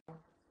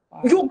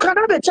 You can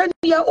have a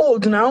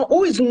 10-year-old now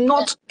who is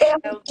not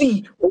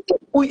healthy.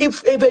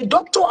 If a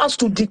doctor has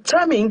to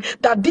determine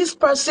that this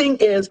person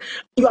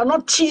you are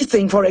not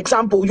teething, for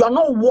example, you are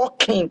not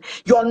walking,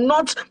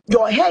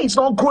 your hair is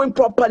not growing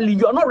properly,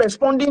 you are not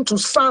responding to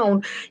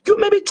sound, you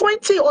may be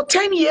 20 or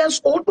 10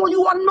 years old, but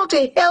you are not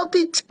a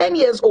healthy 10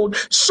 years old.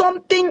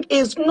 Something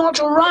is not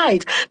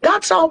right.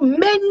 That's how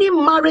many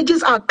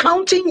marriages are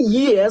counting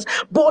years,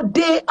 but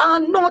they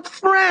are not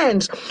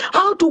friends.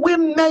 How do we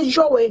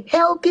measure a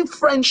healthy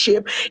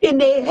friendship?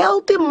 In a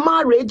healthy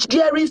marriage,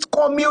 there is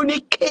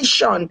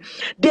communication.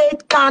 They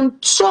can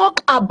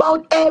talk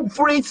about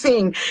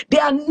everything. They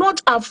are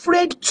not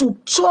afraid to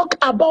talk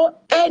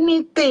about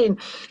anything.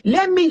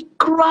 Let me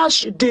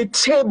crash the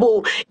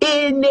table.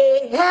 In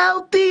a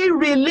healthy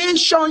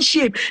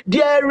relationship,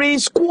 there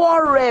is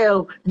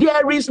quarrel,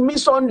 there is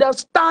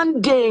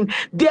misunderstanding,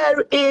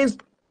 there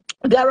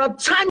are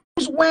times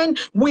when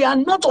we are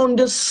not on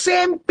the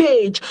same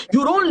page,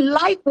 you don't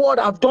like what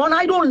I've done,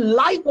 I don't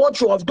like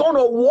what you have done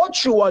or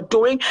what you are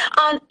doing,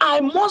 and I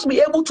must be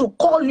able to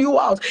call you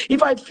out.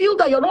 If I feel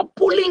that you're not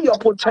pulling your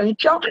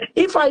potential,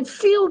 if I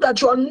feel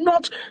that you're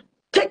not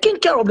taking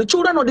care of the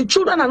children, or the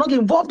children are not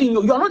involved in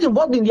you, you're not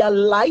involved in their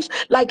lives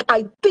like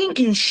I think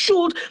you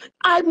should,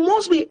 I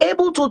must be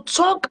able to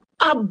talk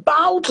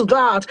about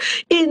that.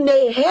 In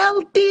a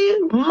healthy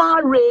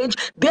marriage,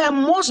 there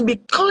must be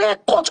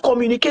clear-cut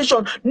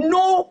communication,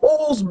 no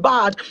holds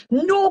barred,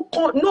 no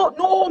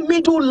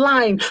middle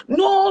line,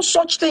 no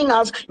such thing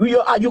as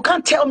you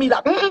can't tell me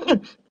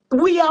that.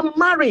 We are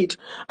married,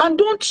 and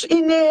don't,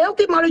 in a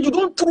healthy marriage, you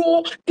don't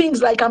throw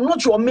things like I'm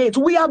not your mate.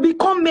 We have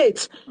become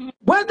mates.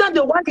 Whether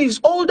the wife is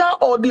older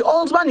or the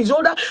husband is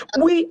older,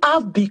 we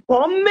have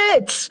become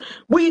mates.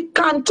 We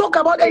can talk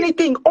about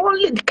anything.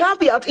 Only the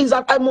caveat is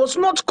that I must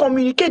not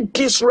communicate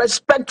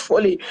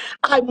disrespectfully.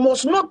 I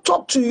must not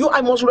talk to you.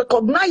 I must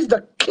recognize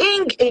the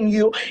king in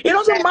you. It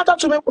doesn't matter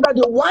to me whether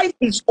the wife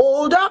is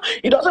older.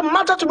 It doesn't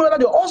matter to me whether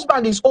the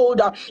husband is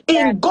older.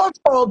 In God's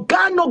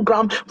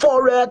organogram,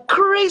 for a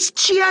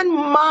Christian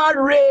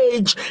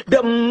marriage,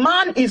 the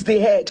man is the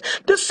head.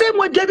 The same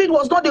way David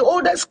was not the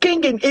oldest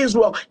king in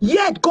Israel,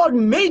 yet God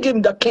made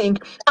him the king,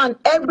 and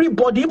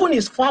everybody, even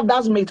his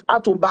father's mate,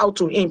 had to bow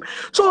to him.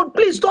 So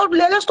please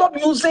let's stop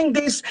using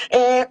this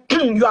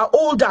you are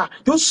older.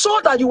 You saw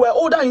that you were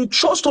older and you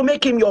chose to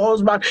make him your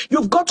husband.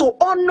 You've got to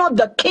honor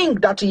the king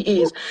that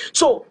he is.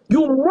 So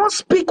you must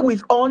speak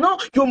with honor,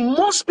 you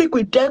must speak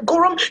with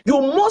decorum,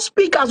 you must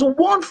speak as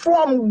one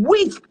from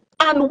with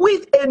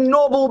a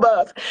noble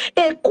birth.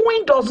 A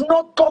queen does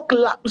not talk,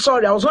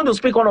 sorry, I was going to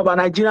speak one of our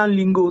Nigerian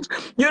lingos.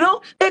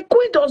 A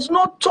queen does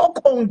not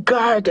talk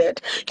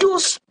unguarded. You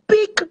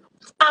speak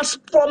as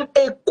from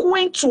a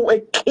queen to a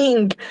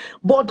king.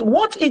 But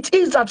what it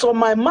is that's on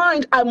my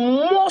mind, I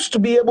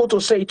must be able to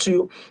say to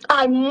you.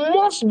 I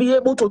must be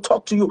able to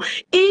talk to you.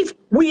 If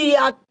we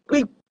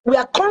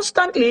are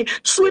constantly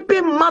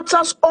sweeping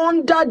matters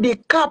under the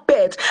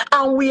carpet,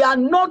 and we are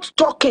not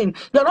talking.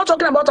 We are not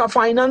talking about our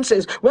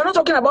finances. We are not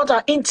talking about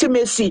our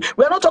intimacy.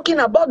 We are not talking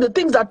about the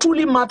things that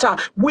truly matter.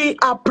 We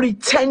are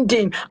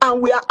pretending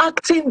and we are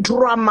acting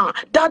drama.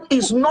 That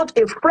is not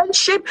a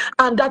friendship,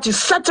 and that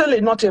is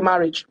certainly not a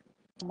marriage.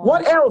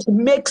 What else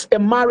makes a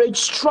marriage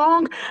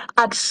strong?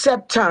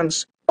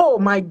 Acceptance. Oh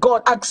my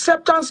God,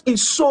 acceptance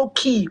is so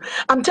key.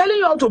 I'm telling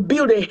you how to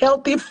build a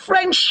healthy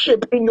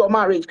friendship in your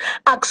marriage.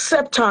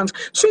 Acceptance.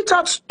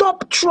 Sweetheart,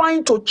 stop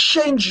trying to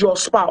change your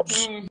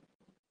spouse.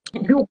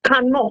 You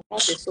cannot.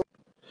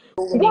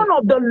 One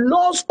of the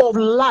laws of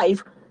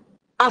life,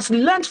 as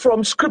learned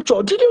from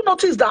scripture, did you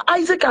notice that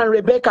Isaac and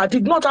Rebecca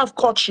did not have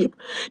courtship?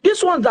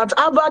 This one that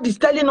Harvard is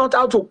telling us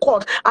how to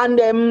court,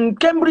 and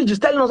Cambridge is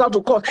telling us how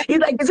to court,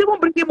 it's even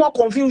bringing more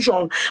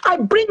confusion. I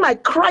bring my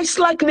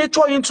Christ-like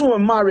nature into a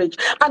marriage,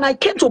 and I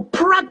came to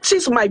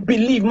practice my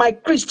belief. My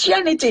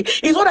Christianity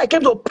is what I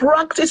came to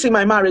practice in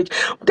my marriage.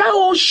 That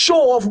whole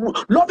show of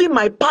loving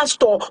my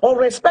pastor, or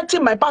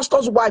respecting my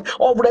pastor's wife,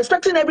 or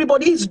respecting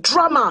everybody is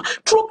drama.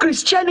 True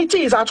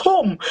Christianity is at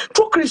home.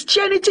 True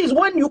Christianity is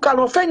when you can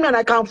offend me and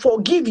I can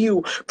forgive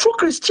you. True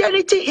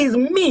Christianity is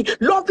me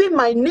loving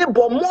my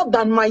neighbor more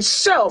than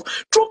myself.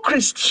 True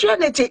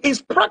Christianity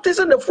is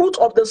practicing the fruit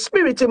of the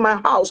Spirit in my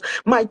house.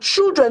 My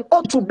children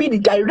ought to be the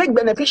direct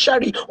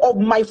beneficiary of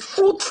my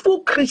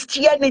fruitful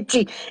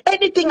Christianity.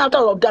 Anything out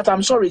of that,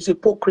 I'm sorry, is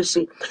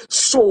hypocrisy.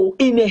 So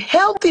in a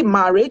healthy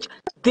marriage,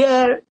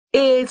 there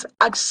is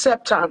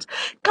acceptance.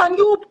 Can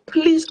you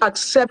please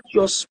accept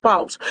your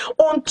spouse?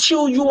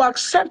 Until you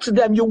accept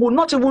them, you will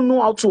not even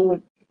know how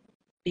to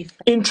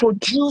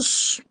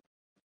introduce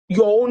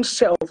your own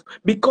self,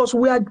 because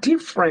we are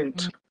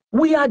different.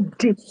 We are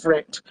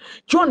different.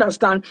 Do you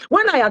understand?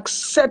 When I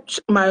accept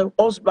my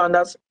husband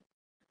as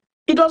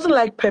he doesn't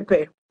like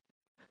pepper,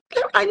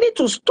 I need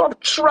to stop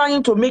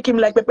trying to make him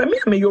like pepper. Me,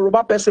 I'm a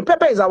Yoruba person.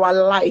 Pepper is our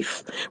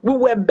life. We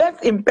were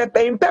birthed in pepper.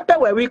 In pepper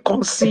were we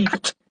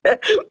conceived.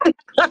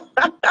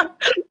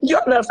 You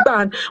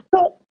understand?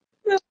 But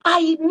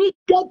I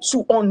needed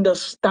to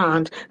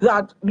understand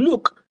that,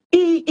 look,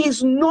 he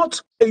is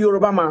not a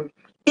Yoruba man.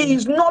 He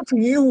is not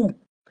you.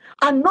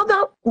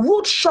 Another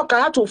rude shock I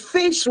had to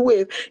face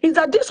with is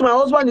that my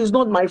husband is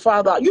not my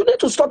father. You need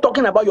to stop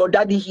talking about your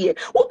daddy here.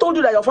 Who told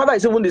you that your father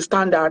is even the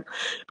standard?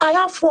 I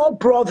have 4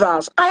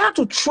 brothers. I had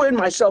to train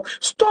myself.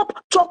 Stop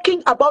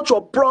talking about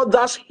your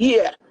brothers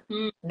here.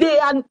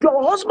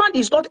 Your husband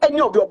is not any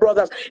of your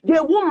brothers. They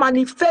will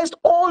manifest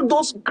all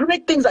those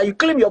great things that you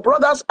claim your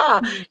brothers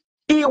are.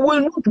 He will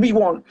not be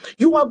one.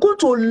 You are going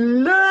to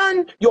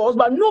learn your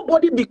husband.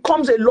 Nobody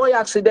becomes a lawyer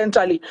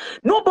accidentally.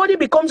 Nobody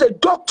becomes a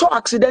doctor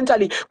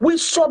accidentally. We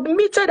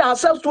submitted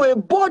ourselves to a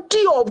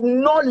body of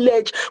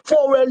knowledge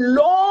for a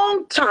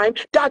long time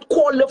that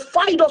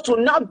qualified us to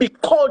now be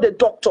called a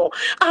doctor.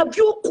 Have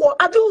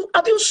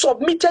you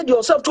submitted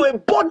yourself to a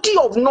body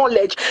of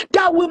knowledge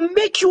that will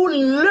make you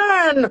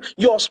learn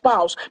your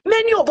spouse?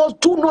 Many of us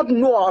do not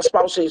know our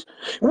spouses.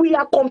 We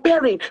are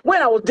comparing.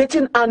 When I was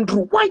dating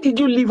Andrew, why did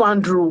you leave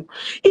Andrew?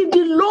 If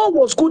the law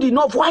was good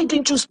enough, why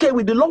didn't you stay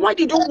with the law? Why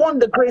did you want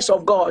the grace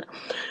of God?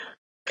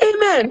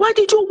 Amen. Why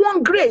did you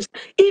want grace?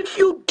 If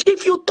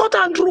you thought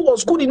Andrew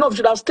was good enough, you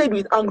should have stayed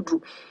with Andrew.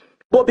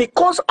 But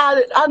because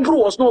Andrew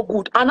was not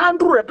good, and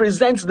Andrew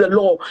represents the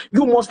law,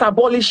 you must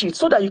abolish it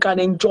so that you can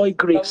enjoy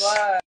grace.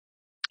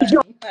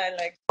 You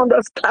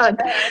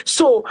understand?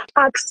 So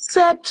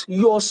accept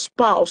your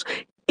spouse.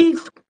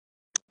 If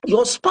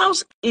your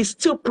spouse is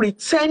still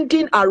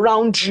pretending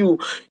around you,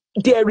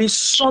 there is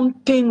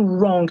something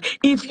wrong.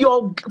 If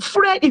your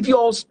friend, if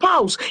your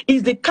spouse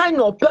is the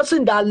kind of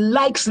person that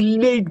likes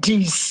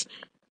ladies,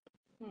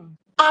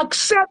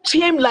 accept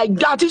him like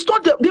that. It's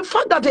not the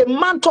fact that a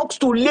man talks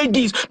to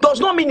ladies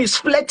does not mean he's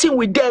flirting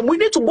with them. We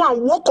need to go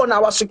and work on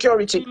our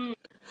security.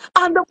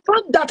 And the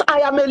fact that I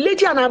am a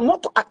lady and I'm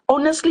not,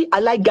 honestly, I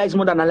like guys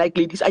more than I like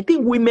ladies. I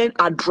think women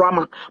are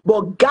drama,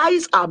 but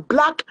guys are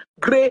black,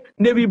 gray,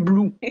 navy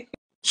blue.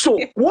 So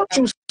what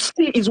you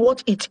see is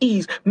what it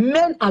is.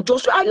 Men are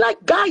just, I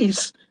like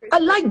guys. I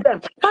like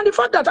them. And the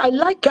fact that I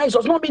like guys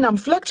does not mean I'm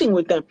flirting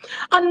with them.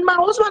 And my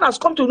husband has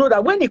come to know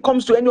that when it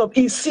comes to any of,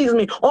 he sees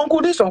me,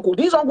 uncle this, uncle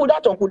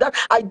that,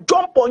 I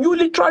jump on you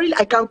literally.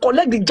 I can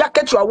collect the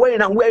jacket you are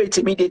wearing and wear it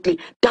immediately.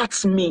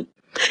 That's me.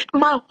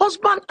 My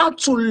husband had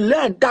to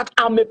learn that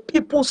I'm a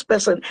people's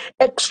person,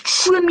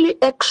 extremely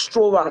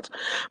extrovert.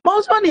 My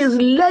husband is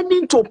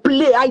learning to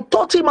play. I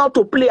taught him how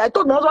to play. I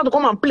taught my husband to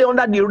come and play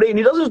under the rain.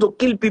 He doesn't used to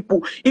kill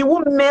people. He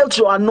won't melt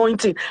your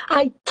anointing.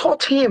 I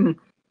taught him.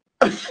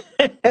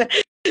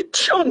 Do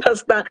you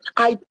understand?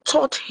 I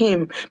taught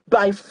him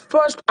by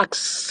first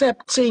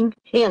accepting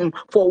him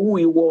for who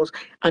he was.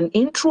 An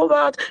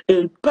introvert,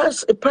 a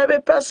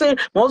private person.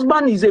 My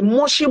husband is a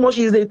mushy,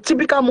 he's a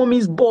typical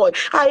mommy's boy.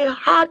 I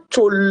had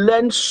to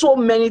learn so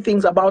many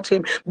things about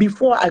him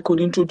before I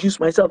could introduce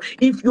myself.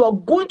 If you are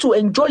going to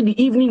enjoy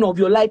the evening of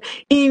your life,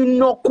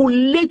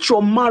 inoculate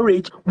your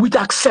marriage with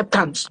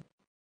acceptance.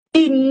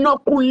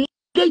 Inoculate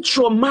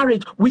your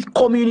marriage with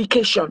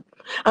communication.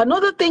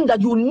 Another thing that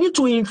you need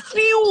to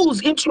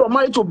infuse into your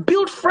marriage to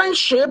build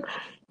friendship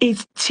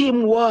is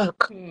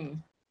teamwork.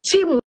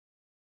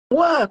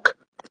 Teamwork.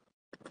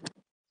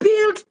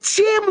 Build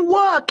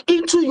teamwork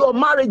into your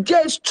marriage.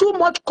 There is too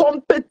much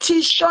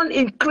competition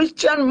in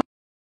Christian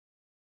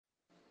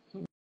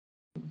marriage.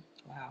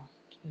 Wow,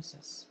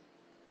 Jesus.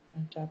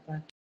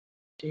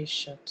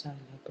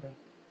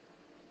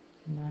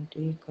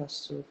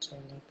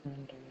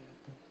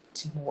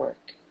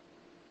 Teamwork.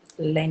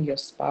 Learn your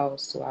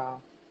spouse.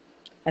 Wow.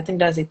 I think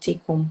that's a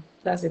take home.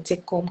 That's a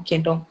take home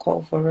kingdom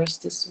call for us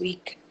this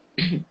week.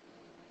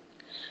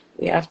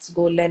 We have to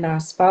go learn our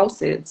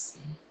spouses.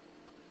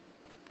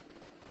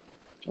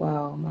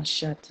 Wow,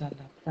 Mashata.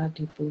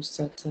 Can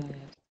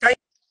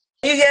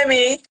you hear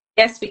me?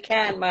 Yes, we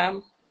can,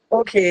 ma'am.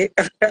 Okay.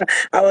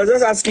 I was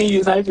just asking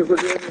you if you could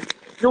hear me.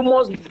 You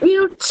must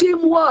build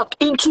teamwork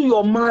into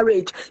your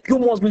marriage. You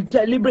must be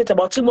deliberate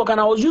about teamwork.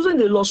 And I was using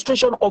the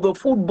illustration of a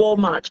football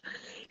match.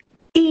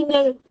 In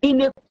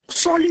a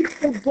solid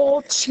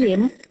football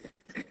team,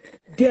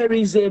 there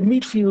is a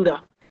midfielder,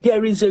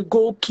 there is a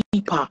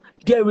goalkeeper,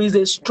 there is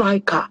a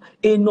striker,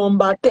 a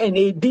number 10,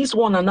 a this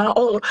one and that.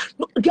 All,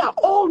 they are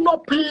all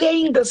not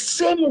playing the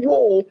same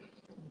role,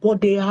 but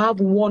they have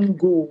one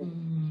goal.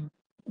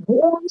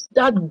 Once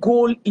that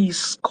goal is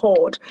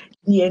scored,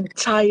 the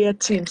entire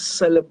team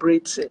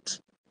celebrates it.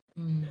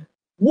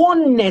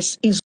 Oneness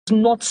is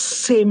not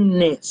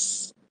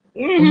sameness.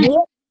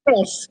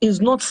 Oneness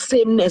is not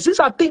sameness. These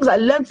are things I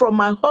learned from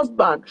my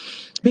husband,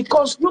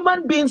 because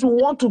human beings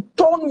want to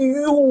turn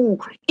you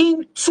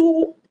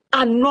into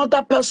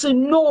another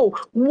person. No,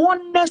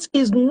 oneness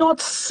is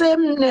not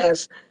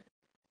sameness.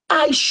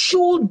 I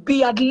should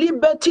be at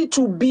liberty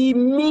to be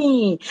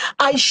me.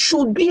 I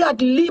should be at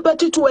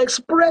liberty to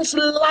express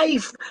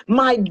life,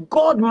 my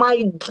God,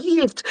 my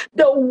gift,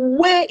 the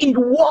way it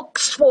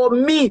works for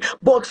me,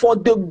 but for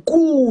the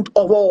good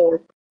of all.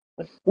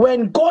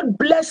 When God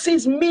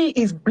blesses me,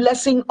 He's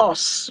blessing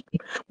us.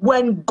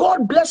 When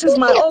God blesses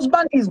my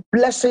husband, He's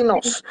blessing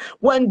us.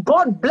 When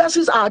God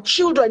blesses our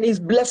children, He's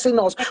blessing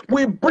us.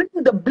 We bring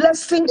the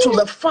blessing to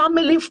the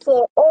family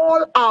for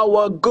all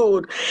our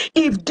good.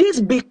 If this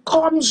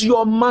becomes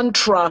your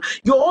mantra,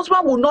 your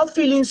husband will not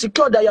feel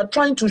insecure that you're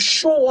trying to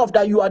show off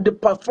that you are the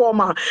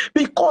performer,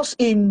 because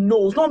he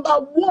knows. Number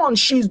one,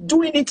 she's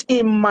doing it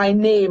in my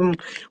name.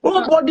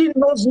 Nobody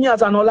knows me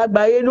as an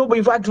Olagbaye. Nobody,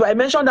 in fact, if I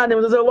mentioned that name,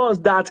 they say, what's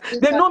that?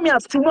 They know me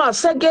as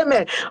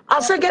Asegieme.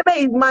 Asegieme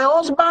is my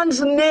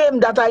husband's name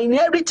that I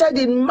inherited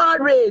in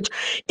marriage.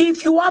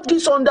 If you have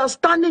this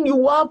understanding,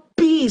 you have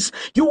peace.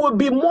 You will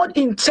be more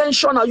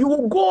intentional. You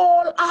will go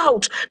all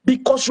out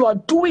because you are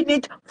doing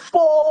it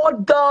for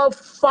the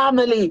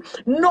family,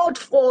 not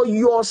for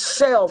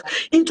yourself.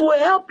 It will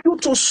help you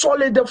to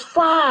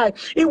solidify.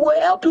 It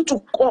will help you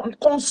to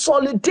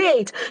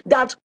consolidate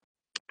that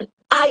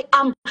I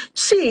am,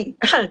 see,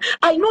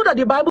 I know that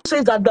the Bible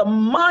says that the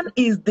man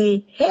is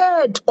the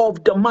head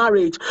of the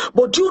marriage,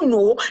 but you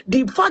know,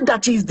 the fact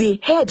that he's the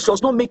head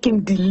does not make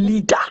him the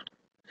leader.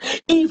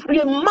 If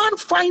a man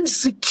finds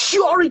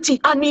security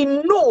and he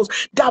knows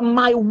that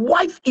my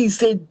wife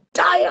is a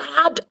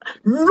diehard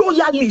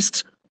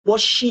loyalist, but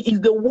she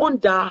is the one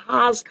that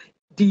has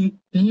the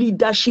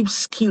leadership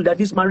skill that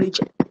this marriage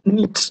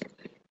needs,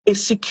 a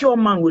secure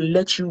man will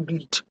let you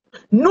lead.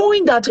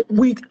 Knowing that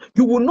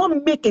you will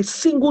not make a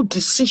single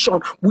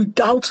decision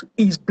without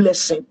his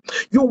blessing.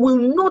 You will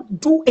not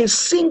do a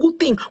single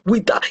thing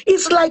without.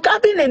 It's like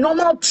having a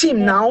normal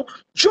team now.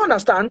 Do you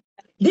understand?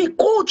 The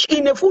coach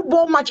in a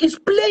football match is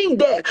playing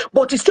there,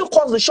 but he still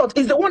calls the shot.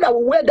 He's the one that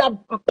will wear that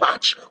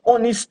patch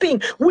on his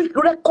thing. We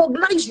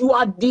recognize you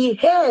are the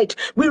head.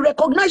 We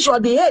recognize you are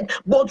the head,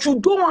 but you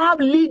don't have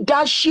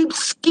leadership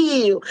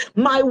skill.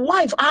 My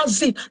wife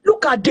has it.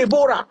 Look at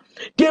Deborah.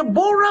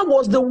 Deborah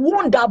was the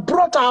one that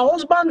brought her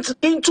husband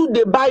into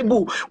the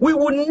Bible. We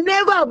would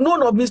never have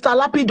known of Mr.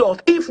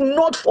 Lapidoth if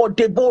not for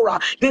Deborah.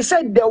 They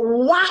said the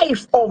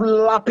wife of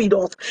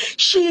Lapidoth.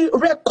 She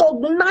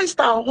recognized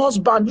her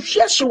husband.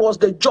 Yes, she was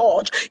the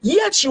judge.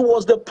 Yet she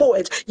was the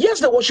poet. Yes,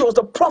 she was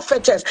the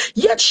prophetess.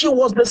 Yet she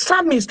was the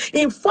psalmist.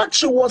 In fact,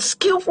 she was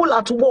skillful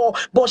at war,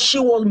 but she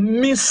was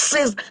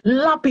Mrs.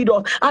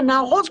 Lapidoth. And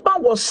her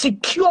husband was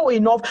secure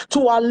enough to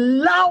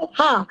allow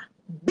her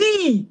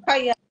be.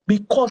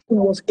 Because it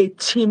was a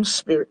team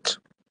spirit.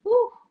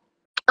 Ooh.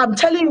 I'm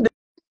telling you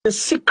the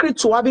secret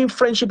to having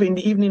friendship in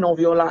the evening of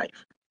your life.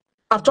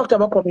 I've talked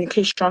about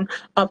communication.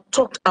 I've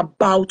talked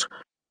about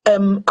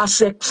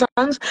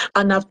acceptance,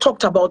 and I've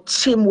talked about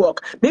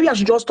teamwork. Maybe I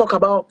should just talk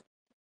about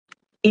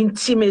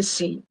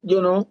intimacy.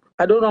 You know,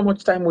 I don't know how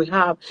much time we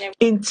have. Yeah.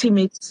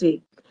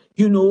 Intimacy.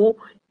 You know,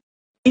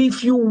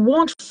 if you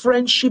want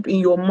friendship in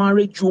your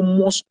marriage, you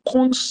must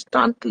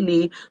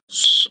constantly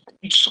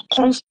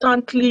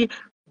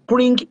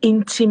bring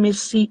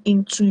intimacy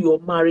into your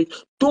marriage.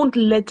 Don't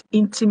let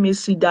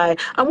intimacy die.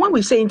 And when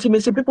we say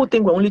intimacy, people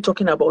think we're only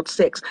talking about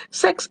sex.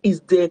 Sex is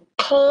the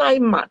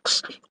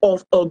climax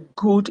of a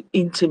good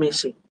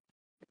intimacy.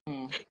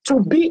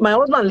 To be, my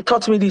husband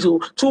taught me this,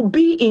 to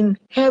be in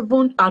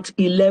heaven at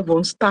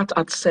 11, start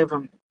at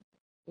 7.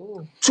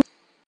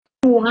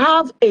 To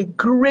have a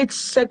great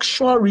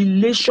sexual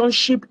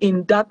relationship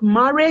in that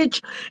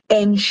marriage,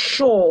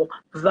 ensure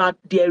that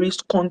there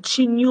is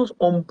continuous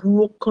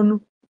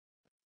unbroken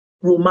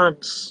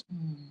romance.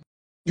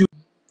 You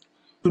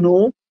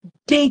know,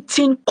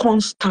 dating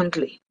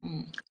constantly,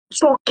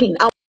 talking.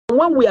 And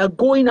when we are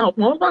going out,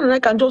 my husband and I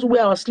can just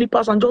wear our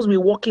slippers and just be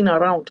walking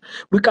around.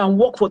 We can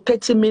walk for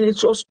 30 minutes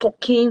just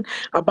talking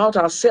about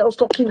ourselves,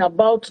 talking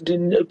about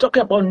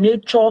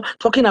nature,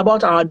 talking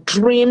about our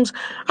dreams.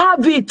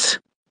 Have it.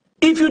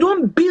 If you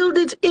don't build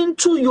it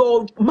into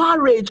your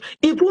marriage,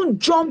 it won't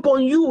jump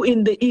on you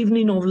in the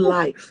evening of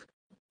life.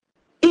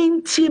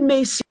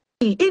 Intimacy.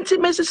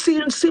 Intimacy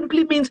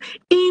simply means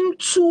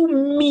into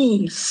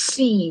me,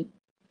 see.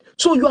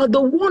 So you are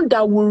the one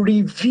that will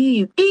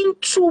reveal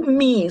into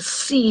me,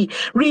 see.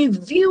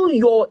 Reveal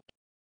your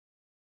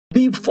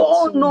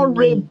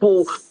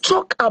vulnerable.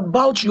 Talk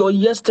about your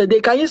yesterday.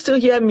 Can you still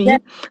hear me? Yeah.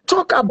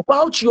 Talk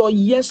about your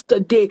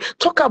yesterday.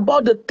 Talk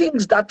about the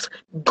things that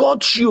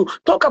got you.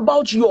 Talk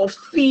about your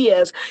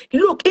fears.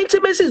 Look,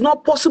 intimacy is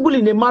not possible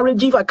in a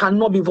marriage if I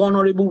cannot be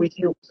vulnerable with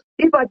you.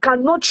 If I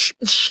cannot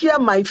share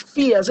my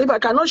fears, if I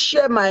cannot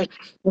share my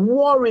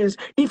worries,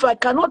 if I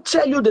cannot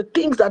tell you the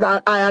things that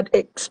I had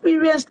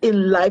experienced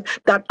in life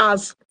that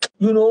has,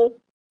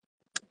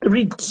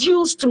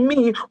 reduced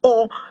me,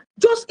 or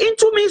just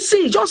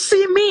intimacy, just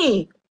see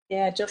me.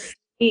 Yeah, just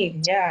see.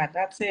 Yeah,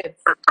 that's it.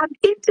 And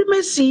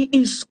intimacy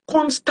is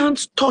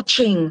constant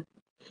touching,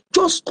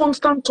 just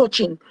constant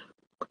touching.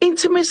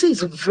 Intimacy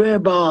is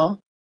verbal,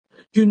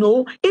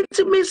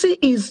 intimacy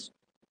is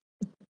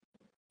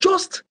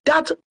just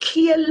that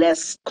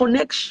careless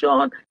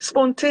connection,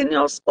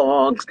 spontaneous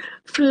hugs,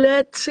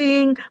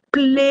 flirting,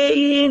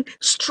 playing,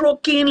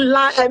 stroking,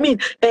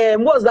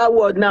 what's that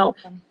word now?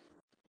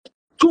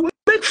 To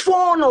make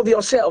fun of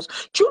yourselves.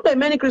 True, in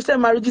many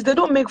Christian marriages, they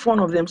don't make fun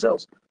of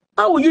themselves.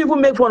 How will you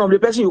even make fun of the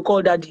person you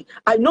call daddy?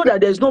 I know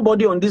that there's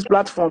nobody on this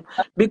platform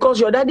because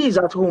your daddy is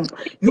at home.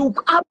 You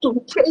have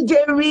to,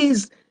 there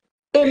is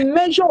a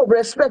measure of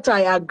respect,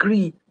 I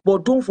agree,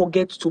 but don't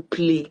forget to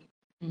play.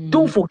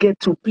 Don't forget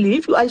to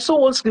play. I saw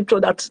one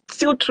scripture that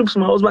still trips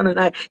my husband and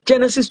I,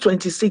 Genesis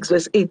 26,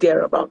 verse 8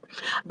 thereabout.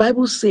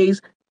 Bible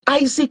says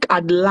Isaac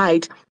had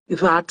lied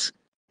that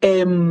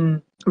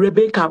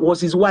Rebecca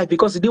was his wife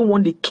because he didn't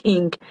want the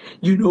king,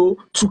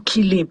 to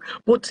kill him.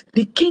 But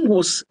the king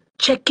was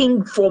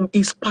checking from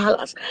his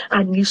palace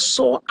and he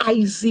saw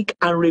Isaac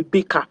and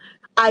Rebecca.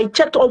 I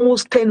checked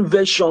almost 10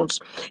 versions.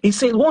 He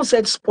said, one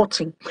said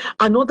spotting,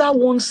 another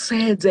one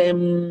said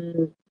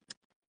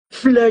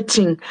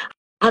flirting,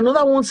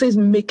 another one says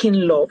making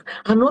love,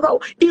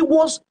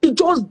 it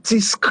just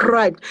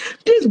described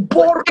this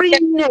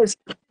boringness.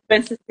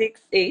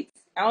 26:8.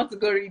 I want to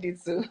go read it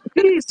too.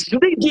 Please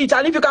read it,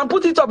 and if you can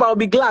put it up, I'll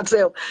be glad.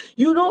 So,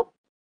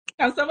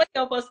 can somebody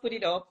help us put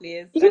it up,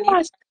 please?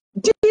 Yes.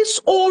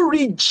 This whole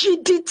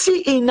rigidity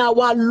in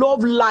our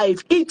love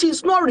life, it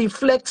is not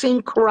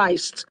reflecting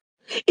Christ.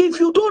 If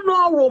you don't know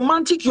how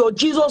romantic your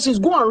Jesus is,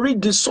 go and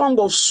read the Song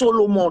of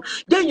Solomon.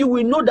 Then you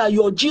will know that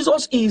your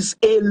Jesus is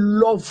a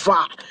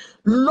lover.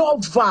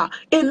 Lover.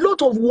 A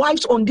lot of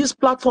wives on this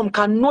platform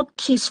cannot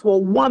kiss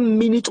for 1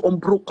 minute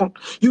unbroken.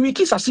 You will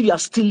kiss as if you are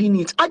stealing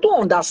it. I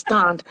don't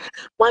understand.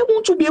 Why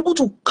won't you be able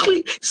to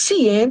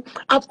see?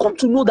 I've come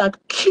to know that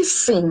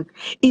kissing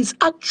is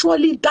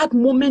actually that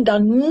moment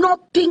that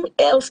nothing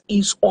else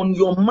is on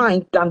your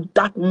mind than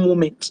that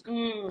moment.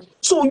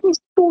 So you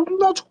should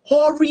not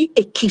hurry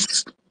a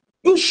kiss.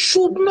 You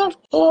should not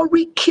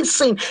hurry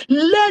kissing.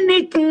 Learn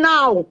it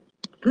now.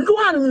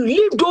 Go and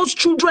leave those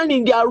children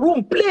in their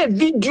room. Play a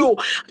video.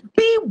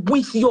 Be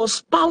with your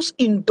spouse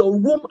in the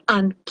room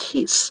and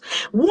kiss.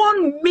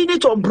 1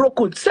 minute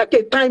unbroken. Set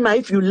a timer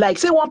if you like.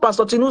 Say one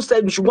Pastor Tinu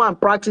said we should go and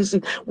practice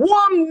it.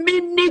 1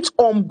 minute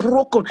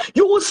unbroken.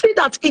 You will see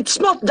that it's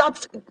not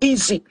that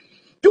easy.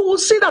 You will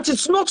see that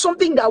it's not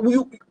something that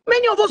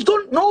many of us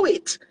don't know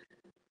it.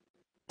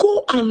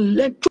 Go and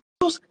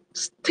just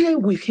stay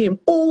with him,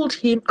 hold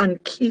him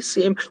and kiss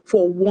him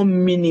for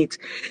 1 minute.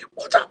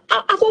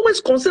 I've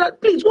always considered,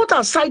 please, what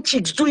are side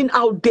chicks doing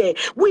out there?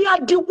 We are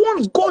the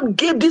ones God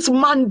gave this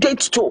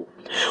mandate to.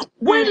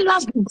 When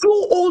last did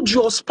you hold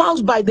your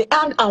spouse by the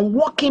hand and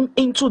walk him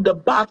into the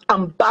bath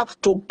and bath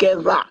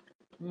together?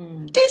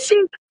 This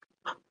is,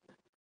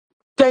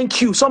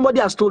 thank you.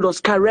 Somebody has told us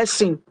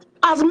caressing.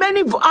 As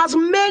many as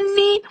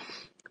many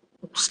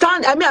what's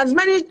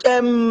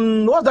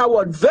that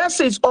word,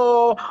 verses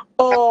or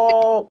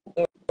what's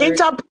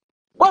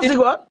the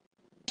word,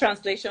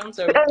 translations,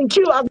 or thank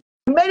you, as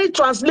many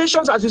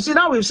translations as you see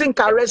now. We've seen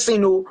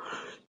caressing.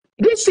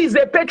 This is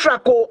a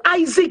patriarch,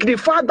 Isaac, the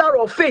father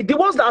of faith, the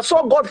ones that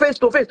saw God face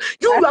to face.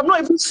 You have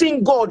not even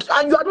seen God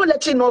and you are not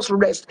letting us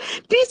rest.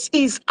 This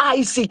is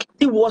Isaac.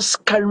 He was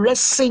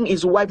caressing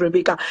his wife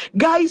Rebecca.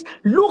 Guys,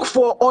 look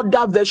for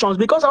other versions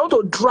because I want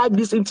to drive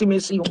this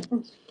intimacy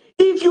home.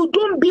 If you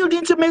don't build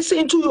intimacy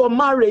into your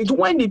marriage,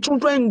 when the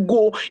children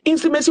go,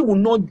 intimacy will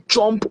not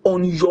jump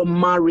on your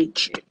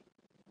marriage.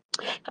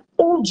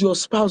 Hold your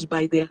spouse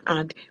by the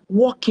hand,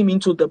 walk him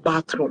into the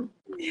bathroom.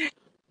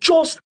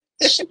 Just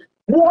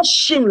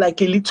wash him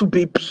like a little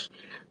baby.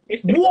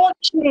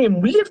 Wash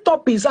him, lift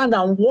up his hand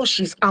and wash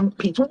his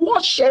armpit.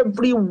 Wash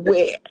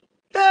everywhere.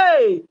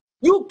 Hey,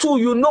 you too,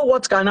 you know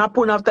what can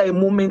happen after a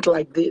moment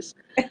like this.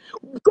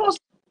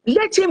 Just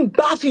let him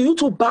bath you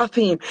to bath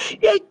him.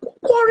 A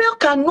quarrel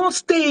cannot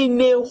stay in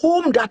a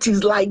home that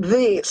is like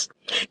this.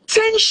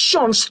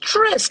 Tension,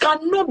 stress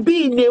cannot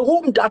be in a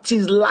home that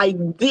is like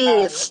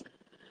this.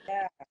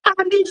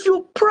 And if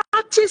you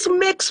practice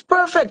makes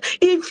perfect.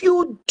 If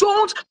you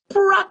don't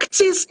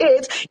practice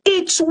it,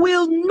 it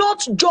will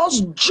not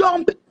just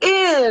jump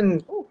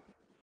in.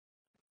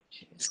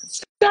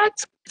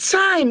 Set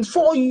time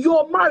for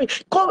your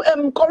marriage.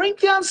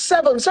 Corinthians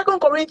 7, 2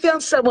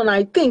 Corinthians 7,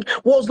 I think,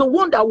 was the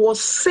one that was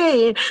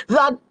saying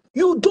that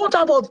you don't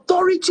have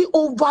authority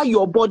over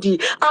your body,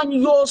 and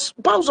your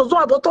spouse does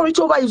not have authority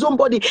over his own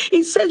body.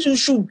 It says you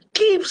should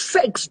give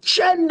sex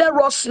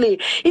generously.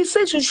 It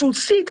says you should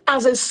see it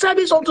as a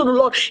service unto the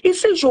Lord. It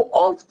says you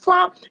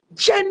offer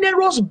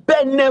generous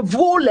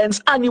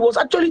benevolence, and he was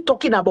actually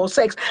talking about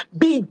sex.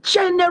 Be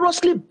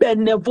generously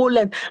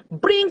benevolent.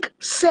 Bring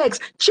sex.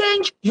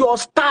 Change your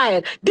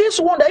style. This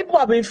one that people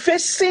have been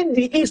facing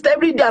the east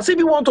every day, as if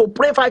you want to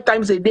pray 5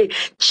 times a day.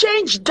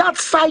 Change that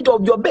side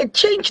of your bed.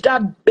 Change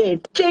that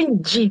bed. Change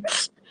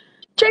it.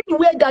 Change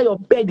where that your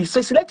bed is.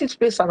 So let it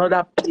face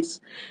another place.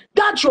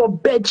 That's your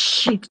bed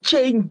sheet.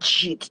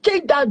 Change it.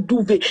 Change that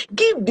duvet.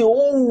 Give the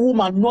whole room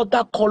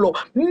another color.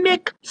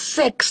 Make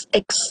sex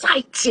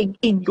exciting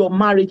in your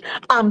marriage.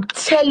 I'm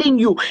telling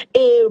you,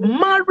 a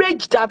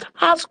marriage that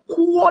has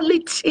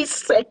quality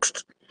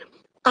sex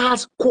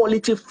has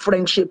quality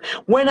friendship.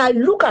 When I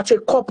look at a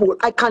couple,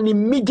 I can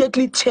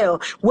immediately tell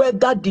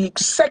whether the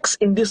sex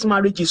in this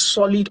marriage is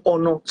solid or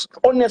not.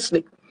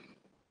 Honestly,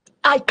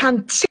 I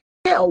can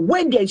tell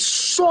when there is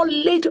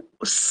solid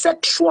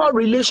sexual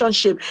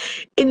relationship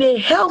in a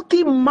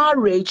healthy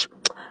marriage.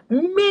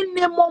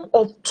 Minimum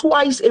of 2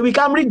 a week.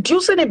 I'm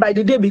reducing it by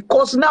the day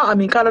because now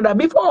I'm in Canada.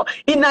 Before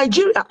in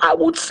Nigeria, I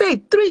would say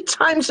 3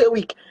 times a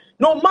week.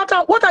 No matter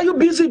what are you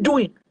busy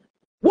doing.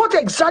 What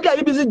exactly are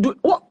you busy doing?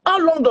 How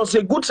long does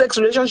a good sex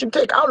relationship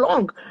take? How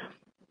long?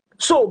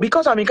 So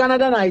because I'm in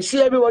Canada and I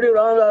see everybody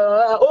around,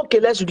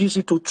 okay, let's reduce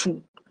it to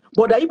 2.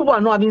 But that people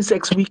are not having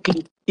sex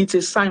weekly, it's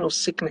a sign of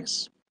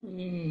sickness.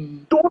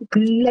 Don't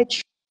let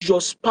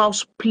your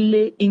spouse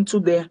play into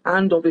the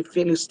hand of a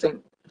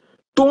Philistine.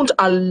 Don't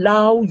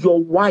allow your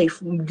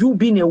wife, you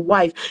being a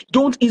wife,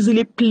 don't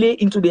easily play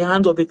into the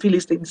hands of the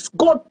Philistines.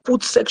 God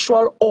put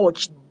sexual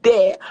urge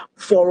there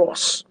for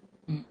us.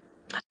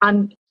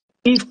 And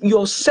if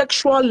your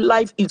sexual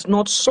life is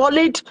not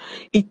solid,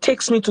 it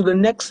takes me to the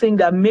next thing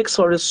that makes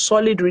for a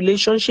solid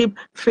relationship: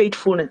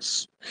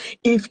 faithfulness.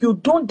 If you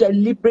don't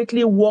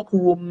deliberately work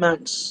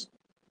romance,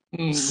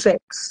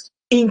 sex,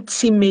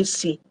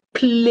 intimacy,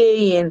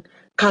 playing,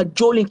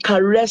 cajoling,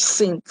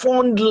 caressing,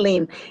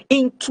 fondling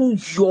into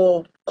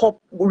your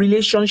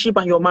relationship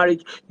and your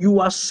marriage,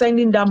 you are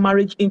sending that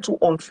marriage into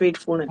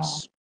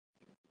unfaithfulness.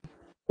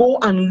 Go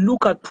and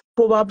look at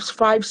Proverbs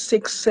 5,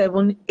 6,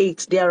 7,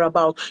 8,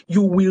 thereabout.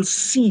 You will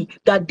see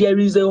that there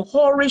is a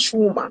whorish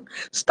woman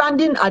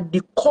standing at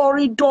the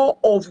corridor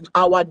of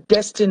our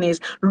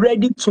destinies,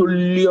 ready to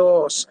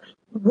lure us.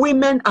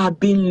 Women are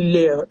being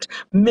lured.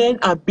 Men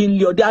are being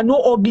lured. There are no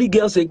ugly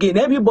girls again.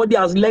 Everybody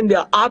has learned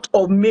the art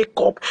of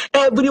makeup.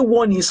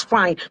 Everyone is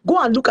fine. Go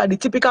and look at the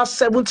typical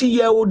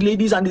 70-year-old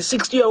ladies and the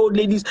 60-year-old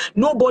ladies.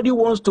 Nobody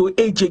wants to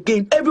age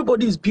again.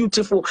 Everybody is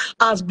beautiful.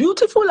 As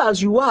beautiful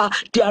as you are,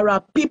 there are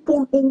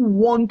people who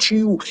want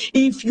you.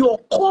 If your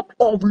cup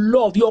of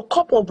love, your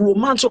cup of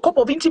romance, your cup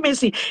of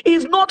intimacy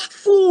is not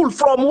full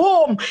from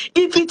home,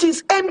 if it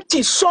is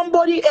empty,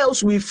 somebody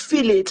else will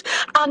fill it.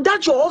 And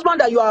that your husband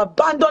that you are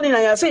abandoning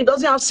and you're saying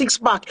doesn't have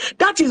six-pack,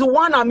 that is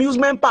one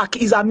amusement park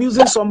is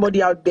amusing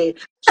somebody out there.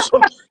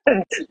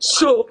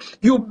 So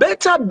you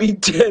better be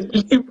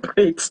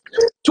deliberate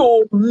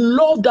to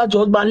love that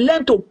husband.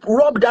 Learn to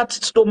rub that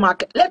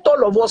stomach. Let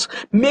all of us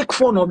make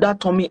fun of that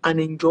tummy and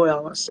enjoy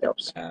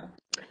ourselves.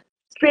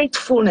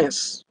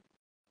 Faithfulness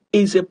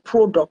is a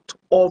product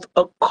of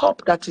a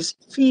cup that is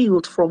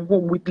filled from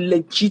home with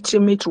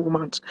legitimate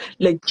romance,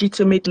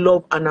 legitimate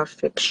love and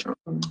affection.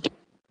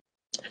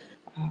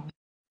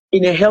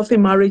 In a healthy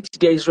marriage,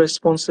 there is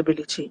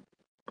responsibility.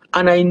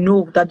 And I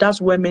know that that's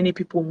where many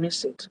people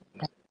miss it.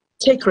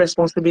 Take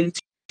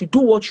responsibility. Do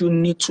what you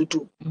need to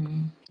do.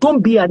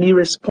 Don't be an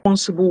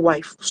irresponsible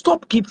wife.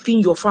 Stop giving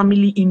your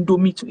family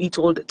Indomie to eat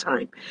all the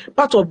time.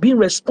 Part of being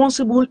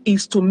responsible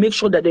is to make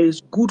sure that there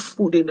is good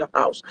food in the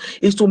house,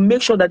 is to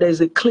make sure that there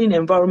is a clean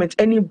environment.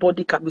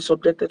 Anybody can be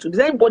subjected to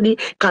this. Anybody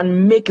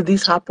can make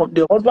this happen.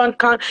 The husband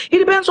can. It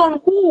depends on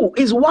who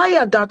is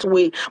wired that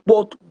way.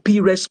 But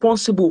be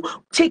responsible.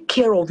 Take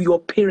care of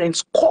your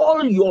parents.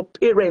 Call your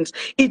parents.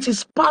 It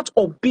is part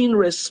of being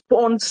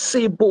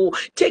responsible.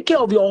 Take care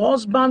of your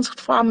husband's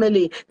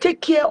family.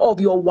 Take care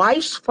of your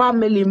wife's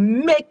family.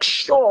 Make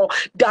sure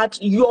that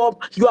you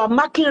are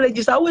marking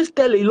register. I always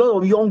tell a lot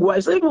of young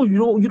wives, you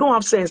don't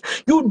have sense.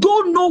 You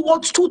don't know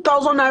what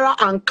 2,000 naira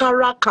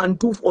Ankara can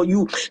do for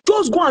you.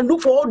 Just go and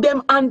look for all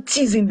them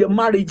aunties in the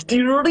marriage,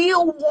 the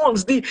real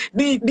ones, the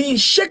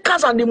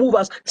shakers and the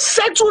movers.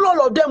 Settle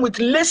all of them with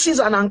laces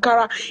and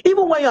Ankara.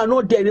 Even when you are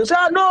not there, they'll say,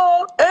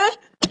 no,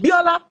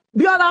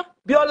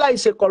 Biola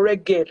is a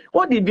correct girl.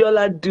 What did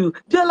Biola do?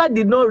 Biola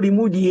did not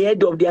remove the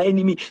head of their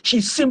enemy.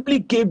 She simply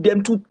gave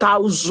them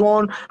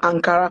 2,000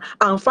 Ankara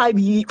and 5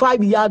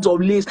 yards of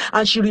lace,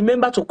 and she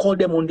remembered to call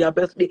them on their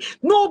birthday.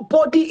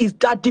 Nobody is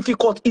that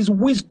difficult. It's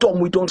wisdom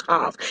we don't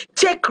have.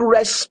 Take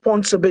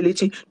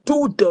responsibility.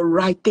 Do the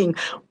right thing.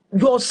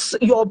 Your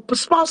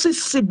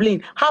spouse's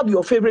sibling, have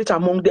your favorite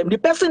among them. The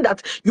person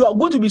that you are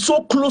going to be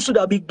so close to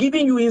that will be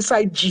giving you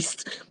inside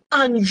gist.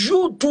 And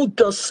you do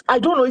this. I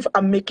don't know if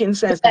I'm making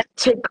sense.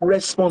 Take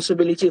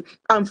responsibility.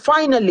 And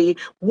finally,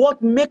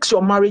 what makes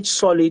your marriage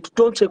solid,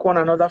 don't take one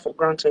another for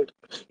granted.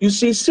 You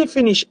see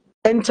finish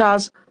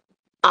enters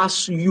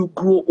as you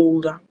grow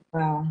older.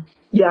 Wow.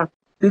 Yeah.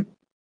 The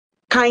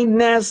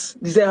kindness,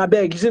 they say, I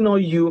beg, is it not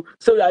you?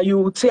 So that you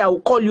would say, I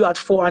will call you at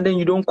 4 and then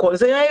you don't call.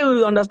 Say, hey,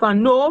 you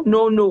understand?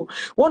 No.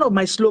 One of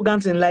my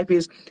slogans in life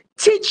is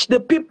treat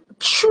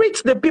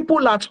the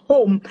people at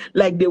home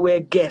like they were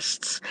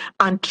guests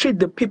and treat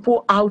the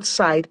people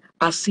outside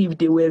as if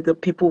they were the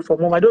people from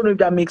home. I don't know if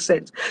that makes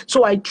sense.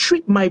 So I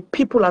treat my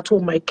people at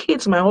home, my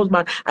kids, my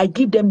husband, I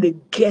give them the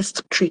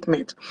guest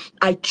treatment.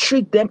 I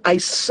treat them, I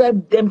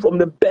serve them from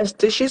the best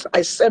dishes.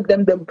 I serve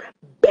them the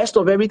best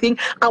of everything.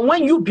 And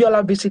when you,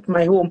 Biola, visit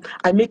my home,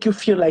 I make you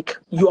feel like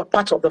you are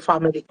part of the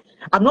family.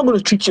 I'm not going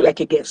to treat you like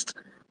a guest.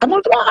 I'm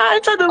not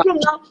enter the room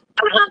now.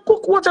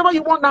 Cook whatever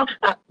you want now.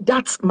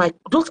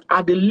 Those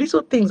are the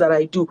little things that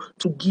I do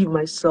to give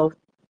myself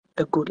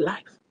a good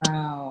life.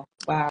 Wow.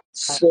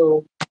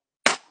 So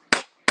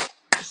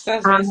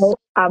how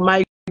am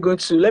I going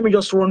to, let me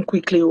just run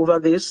quickly over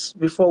this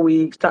before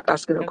we start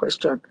asking a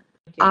question.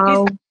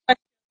 Okay.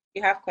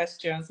 You have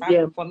questions?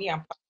 Yeah. For me,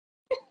 I'm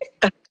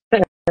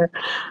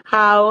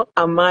how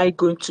am I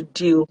going to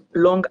deal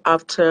long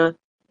after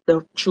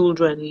the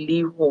children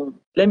leave home?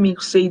 Let me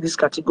say this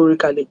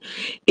categorically.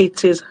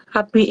 It is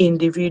happy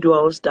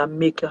individuals that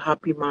make a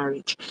happy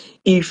marriage.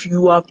 If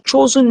you have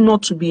chosen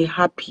not to be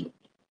happy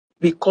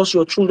because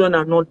your children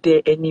are not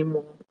there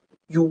anymore,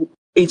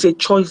 it's a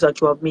choice that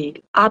you have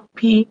made.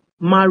 Happy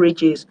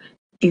marriages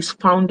is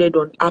founded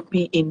on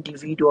happy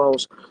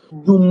individuals.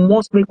 You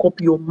must make up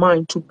your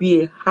mind to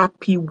be a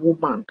happy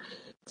woman.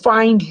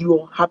 Find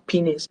your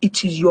happiness.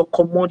 It is your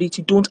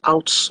commodity. Don't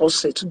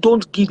outsource it.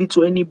 Don't give it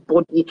to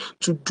anybody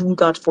to do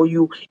that for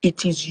you.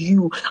 It is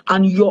you.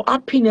 And your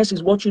happiness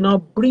is what you now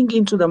bring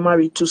into the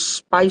marriage to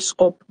spice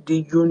up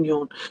the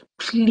union.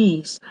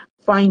 Please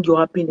find your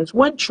happiness.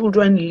 When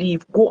children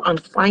leave, go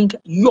and find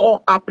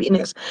your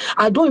happiness.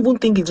 I don't even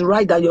think it's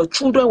right that your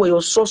children were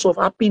your source of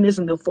happiness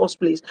in the first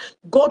place.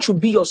 God should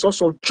be your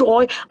source of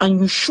joy, and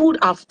you should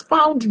have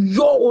found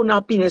your own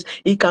happiness.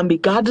 It can be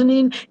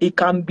gardening, it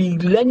can be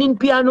learning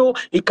piano,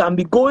 it can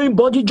be going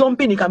body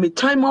jumping, it can be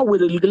time out with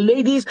the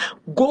ladies.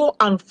 Go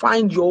and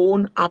find your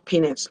own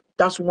happiness.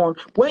 That's one.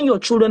 When your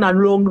children are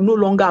no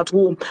longer at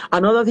home,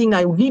 another thing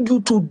I need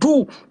you to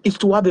do is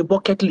to have a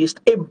bucket list,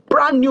 a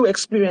brand new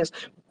experience.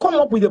 Come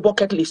up with a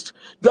bucket list.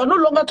 You are no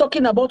longer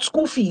talking about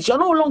school fees. You're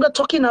no longer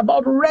talking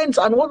about rent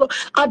and all.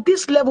 At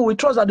this level, we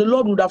trust that the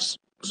Lord would have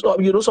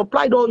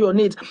supplied all your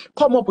needs.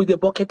 Come up with a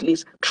bucket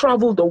list.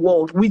 Travel the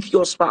world with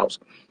your spouse.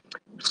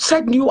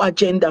 Set new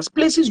agendas,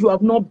 places you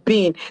have not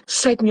been.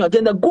 Set new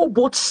agenda. Go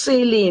boat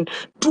sailing.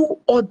 Do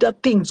other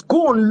things.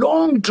 Go on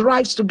long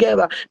drives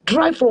together.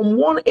 Drive from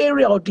one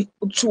area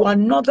to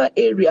another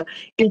area.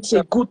 It's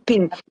a good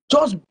thing.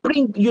 Just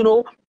bring,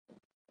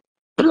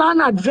 plan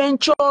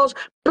adventures,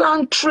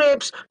 plan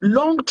trips,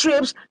 long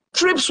trips,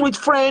 trips with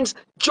friends.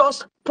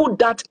 Just put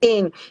that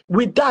in.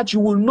 With that,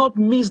 you will not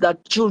miss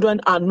that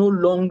children are no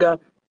longer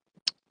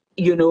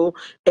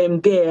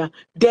there.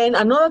 Then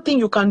another thing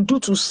you can do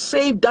to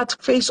save that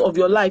phase of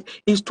your life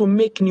is to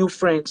make new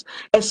friends,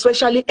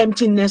 especially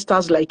empty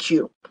nesters like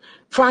you.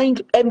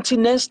 Find empty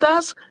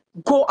nesters,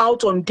 go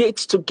out on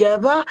dates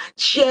together,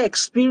 share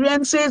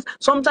experiences.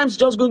 Sometimes it's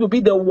just going to be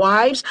the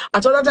wives,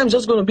 at other times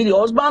it's just going to be the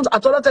husbands,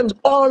 at other times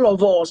all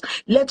of us.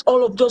 Let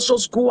all of us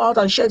just go out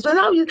and share. So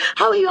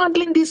how are you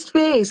handling this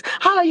phase?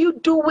 How are you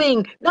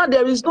doing? Now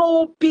there is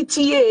no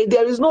PTA,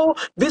 there is no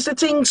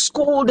visiting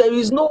school, there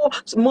is no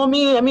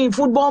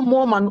football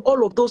mom and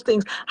all of those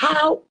things.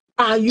 How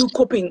are you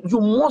coping? You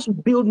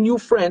must build new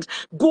friends.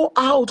 Go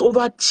out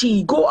over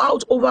tea, go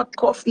out over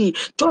coffee.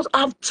 Just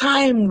have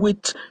time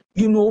with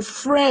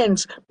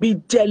friends. Be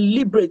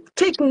deliberate.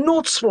 Take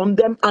notes from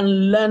them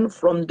and learn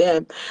from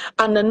them.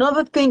 And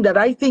another thing that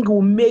I think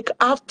will make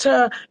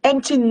after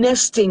empty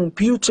nesting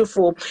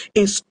beautiful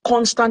is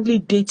constantly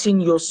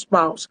dating your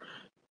spouse.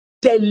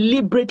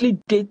 Deliberately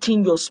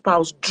dating your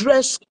spouse.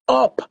 Dress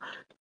up.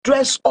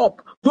 Dress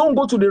up. Don't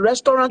go to the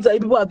restaurants that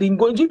people have been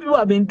going. If people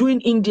have been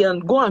doing Indian,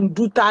 go and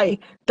do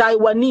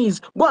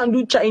Taiwanese, go and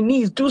do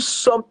Chinese, do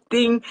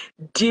something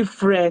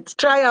different.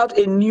 Try out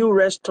a new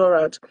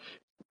restaurant.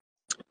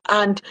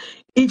 And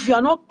if you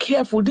are not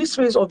careful, this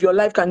phase of your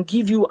life can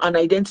give you an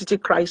identity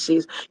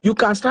crisis. You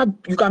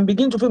can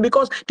begin to feel,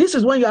 because this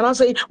is when you are not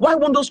saying, why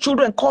won't those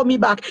children call me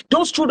back?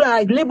 Those children,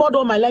 I labored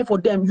all my life for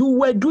them. You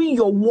were doing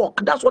your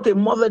work. That's what a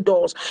mother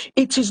does.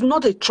 It is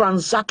not a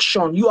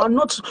transaction. You are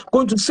not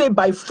going to say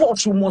by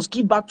force, you must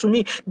give back to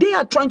me. They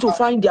are trying to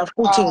find their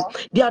footing.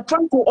 They are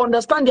trying to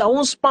understand their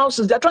own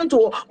spouses. They're trying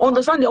to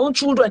understand their own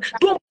children.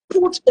 Don't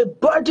put a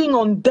burden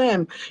on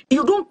them.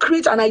 You don't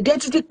create an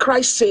identity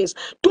crisis.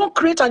 Don't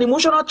create an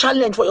emotional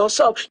challenge for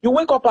yourself. You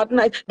wake up at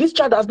night, this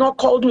child has not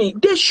called me.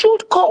 They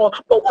should call.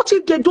 But what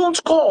if they don't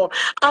call?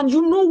 And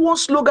one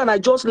slogan I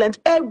just learned: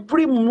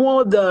 every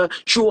mother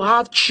should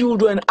have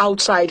children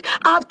outside.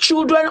 Have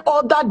children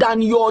other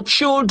than your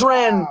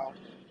children. Wow.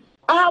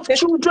 Have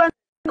children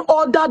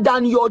other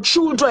than your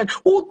children.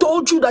 Who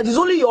told you that it's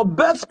only your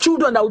birth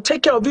children that will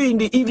take care of you in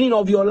the evening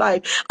of your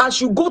life?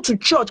 As you go to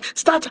church,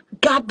 start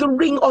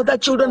gathering other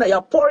children that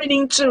you're pouring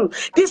into.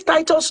 This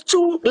Titus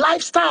 2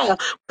 lifestyle,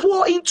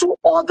 pour into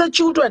other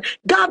children.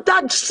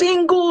 Gather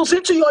singles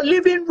into your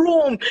living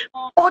room.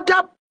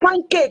 Other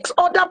pancakes,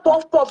 other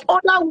puff,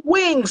 other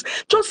wings.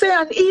 Just say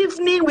an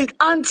evening with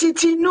Auntie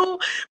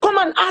Tinu. Come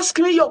and ask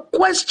me your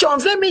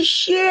questions. Let me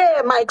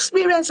share my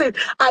experiences.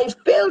 I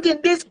failed in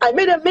this. I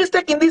made a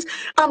mistake in this.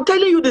 I'm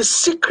telling you the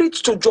secret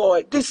to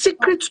joy, the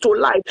secret to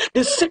life,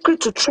 the secret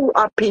to true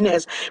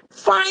happiness.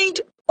 Find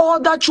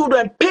other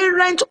children,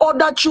 parent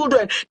other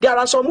children. There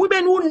are some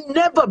women who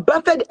never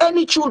birthed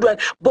any children,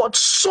 but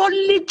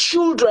solid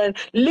children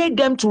laid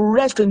them to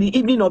rest in the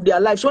evening of their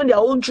lives. When their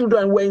own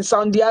children were in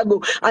San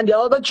Diego and their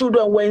other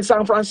children were in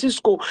San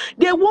Francisco,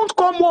 they won't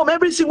come home.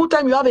 Every single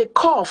time you have a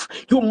cough,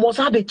 you must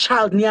have a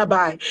child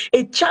nearby,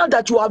 a child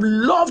that you have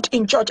loved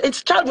in church, a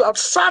child you have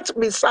sat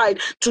beside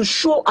to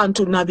show and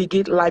to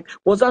navigate life.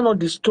 Was that not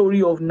the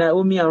story of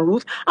Naomi and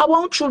Ruth? Our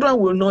own children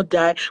will not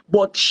die,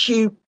 but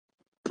she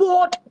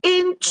poured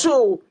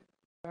into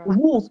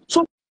Ruth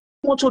so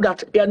much so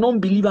that a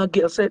non-believer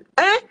girl said,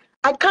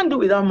 I can't do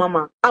without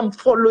mama. I'm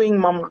following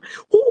mama.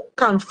 Who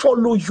can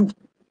follow you?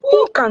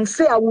 Who can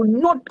say I will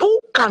not? Who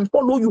can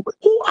follow you?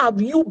 Who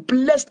have you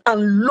blessed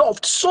and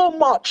loved so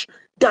much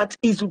that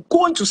is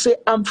going to say,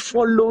 I'm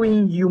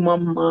following you,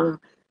 mama?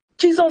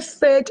 Jesus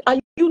said, are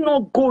you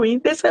not going?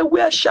 They said,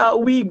 where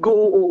shall we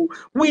go?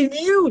 With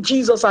you,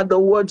 Jesus, are the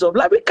words of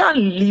life. We can't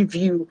leave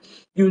you,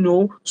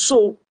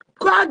 So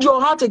guard your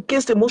heart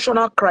against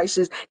emotional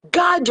crisis.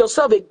 Guard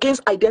yourself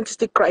against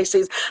identity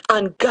crisis.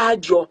 And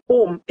guard your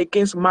home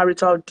against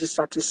marital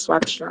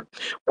dissatisfaction.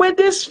 With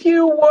these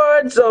few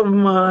words of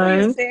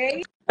mine. What do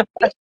you say?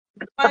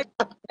 My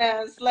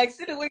goodness. Like,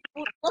 see the way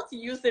what you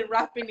use in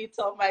wrapping it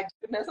up. My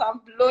goodness,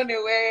 I'm blown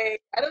away.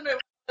 I don't know if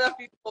other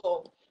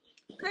people.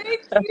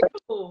 Thank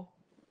you.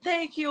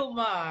 Thank you,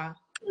 Ma.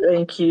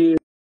 Thank you.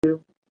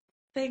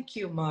 Thank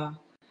you, Ma.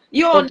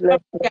 You're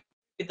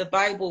with the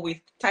Bible with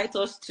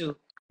Titus 2.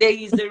 There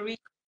is a reason.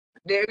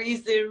 There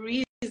is a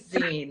reason.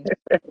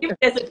 If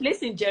there's a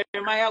place in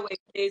Jeremiah where it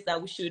says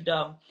that we should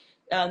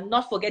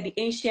not forget the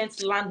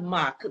ancient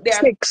landmark. There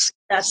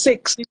are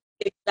six.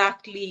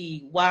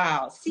 Exactly.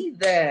 Wow. See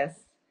this.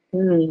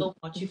 so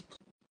much. You've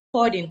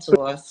poured into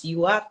us.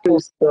 You are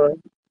poured. Praise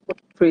God.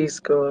 Praise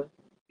God.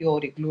 You all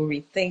the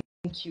glory. Thank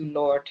you,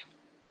 Lord.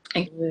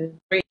 And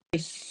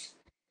grace.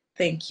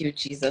 Thank you,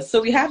 Jesus.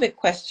 So we have a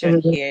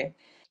question here.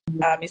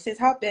 It says,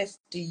 how best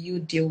do you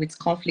deal with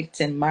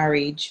conflicts in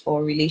marriage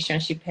or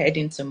relationship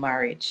heading to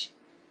marriage?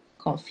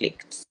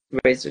 Conflicts,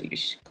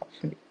 resolution,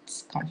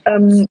 conflicts.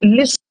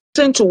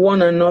 Listen to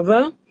one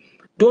another.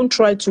 Don't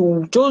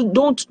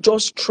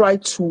just try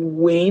to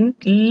win.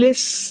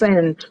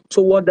 Listen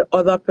to what the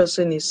other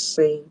person is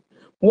saying.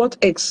 What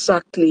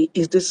exactly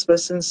is this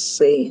person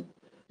saying?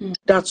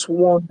 That's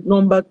one.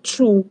 Number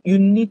two, you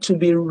need to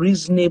be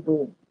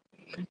reasonable.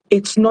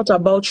 It's not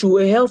about you.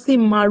 A healthy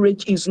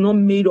marriage is not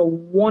made of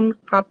one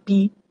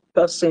happy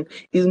person.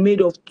 It's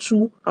made of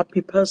two happy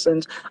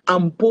persons.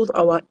 And both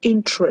our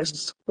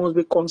interests must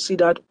be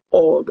considered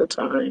all the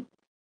time.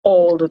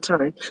 All the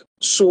time.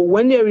 So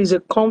when there is a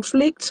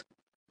conflict,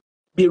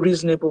 be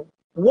reasonable.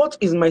 What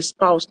is my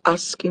spouse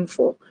asking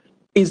for?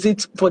 Is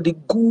it for the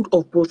good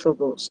of both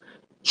of us?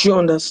 Do you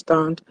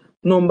understand?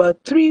 Number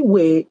three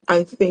way,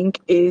 I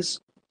think,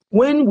 is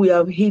when we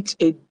have hit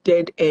a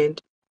dead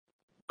end,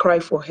 cry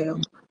for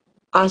help.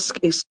 Ask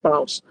a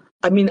spouse.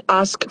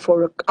 Ask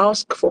for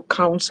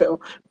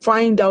counsel.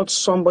 Find out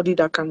somebody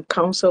that can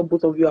counsel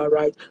both of you are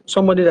right.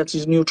 Somebody that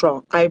is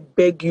neutral. I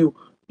beg you.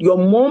 Your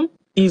mom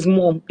is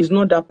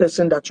not that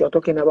person that you're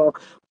talking about.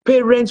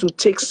 Parents will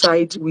take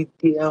sides with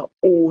their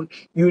own.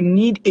 You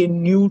need a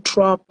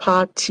neutral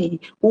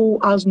party who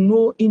has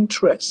no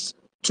interest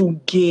to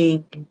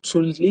gain,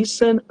 to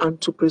listen,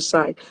 and to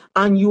preside.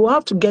 And you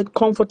have to get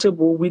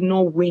comfortable with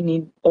not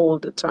winning all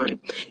the time.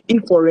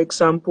 If, for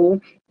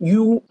example,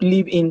 you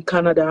live in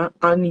Canada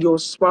and your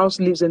spouse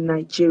lives in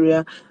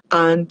Nigeria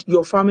and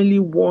your family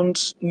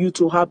wants you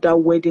to have that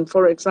wedding,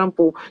 for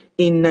example,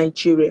 in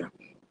Nigeria,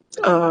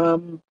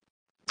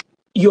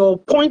 your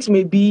point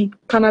may be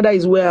Canada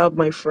is where I have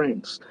my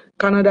friends.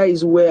 Canada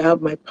is where I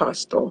have my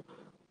pastor.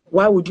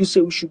 Why would you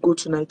say we should go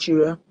to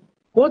Nigeria?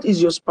 What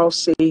is your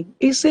spouse saying?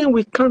 He's saying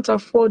we can't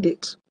afford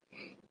it.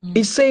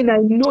 He's saying, I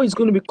know it's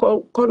going to be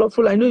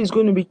colorful. I know it's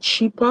going to be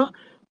cheaper,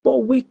 but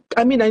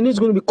I know it's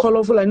going to be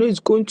colorful. I know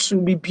it's going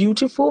to be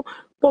beautiful,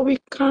 but we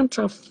can't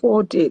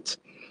afford it.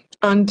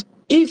 And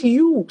if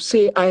you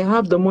say, I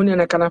have the money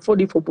and I can afford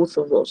it for both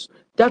of us,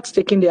 that's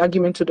taking the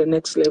argument to the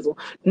next level.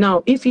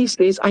 Now, if he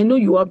says, I know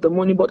you have the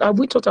money, but have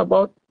we thought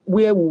about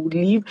where we would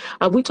live?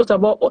 Have we thought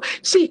about,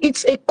 see,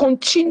 it's a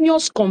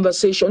continuous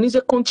conversation. It's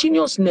a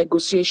continuous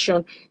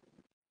negotiation.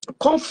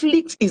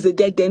 Conflict is a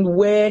dead end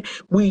where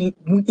we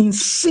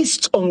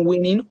insist on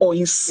winning or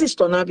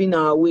insist on having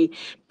our way.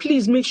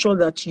 Please make sure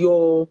that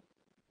your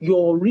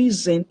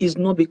reason is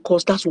not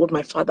because that's what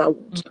my father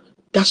wants.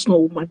 That's not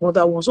what my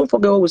mother wants. Don't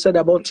forget what we said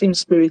about team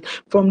spirit.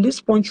 From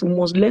this point, you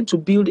must learn to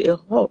build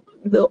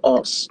the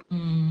us.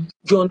 Do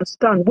you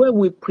understand? Where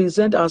we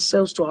present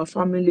ourselves to our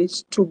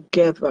families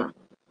together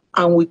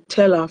and we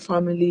tell our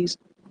families,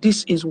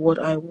 this is what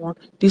I want,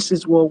 this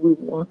is what we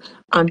want,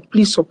 and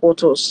please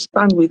support us,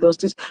 stand with us.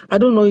 I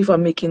don't know if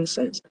I'm making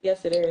sense.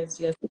 Yes, it is.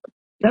 Yes.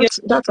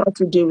 That's how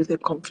to deal with the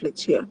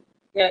conflict here.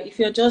 Yeah, if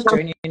you're just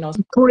joining us,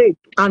 pray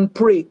and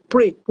pray,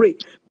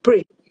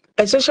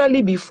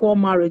 especially before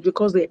marriage,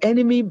 because the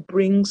enemy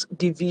brings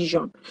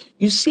division.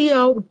 You see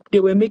how they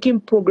were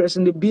making progress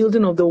in the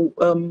building of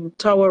the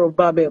Tower of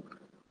Babel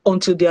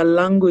until their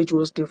language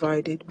was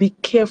divided. Be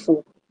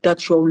careful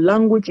that your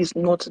language is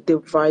not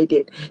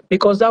divided,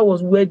 because that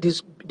was where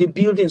the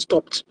building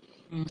stopped.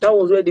 That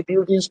was where the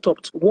building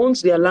stopped.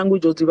 Once their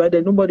language was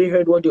divided, nobody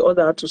heard what the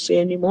other had to say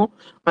anymore,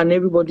 and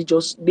everybody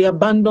they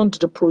abandoned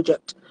the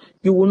project.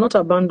 You will not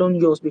abandon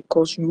yours,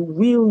 because you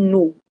will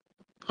know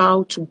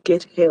how to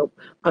get help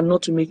and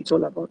not to make it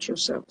all about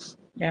yourself.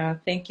 Yeah,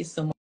 thank you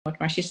so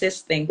much. She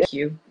says thank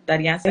you. That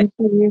the answer. Thank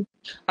you.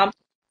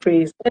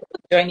 Praise.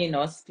 Joining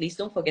us, please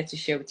don't forget to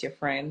share with your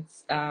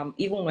friends.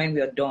 Even when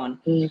we are done,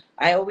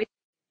 I always,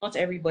 not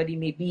everybody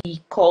may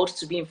be called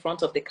to be in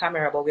front of the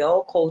camera, but we're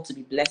all called to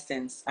be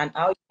blessings. And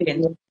how you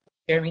can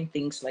sharing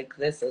things like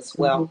this as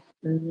well.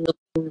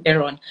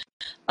 Aaron,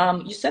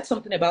 you said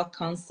something about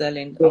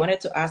counseling. I wanted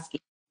to ask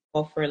if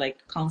you offer like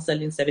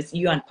counseling service,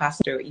 you and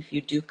pastor, if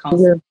you do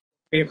counseling,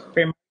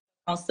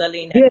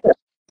 counseling.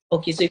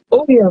 Okay, so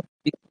with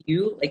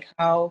you, like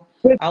how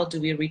do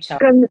we reach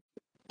out?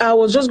 I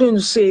was just going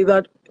to say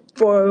that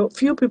for a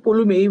few people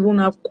who may even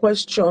have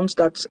questions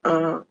that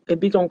are a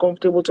bit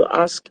uncomfortable to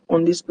ask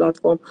on this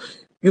platform,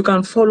 you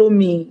can follow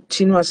me,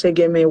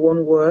 Asegieme,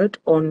 one word,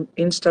 on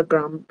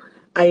Instagram.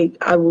 I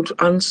would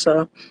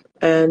answer.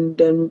 And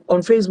then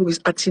on Facebook is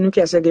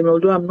Atinuke Asegieme,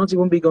 although I'm not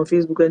even big on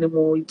Facebook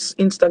anymore. It's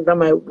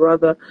Instagram I would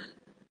rather.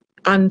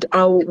 And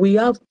we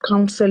have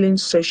counseling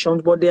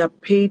sessions, but they are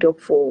paid up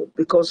for,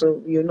 because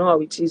you know how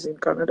it is in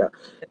Canada.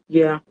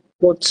 Yeah.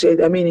 But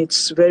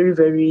it's very,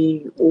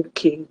 very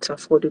okay. It's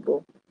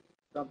affordable.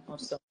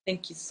 Awesome.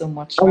 Thank you so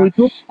much. And we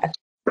do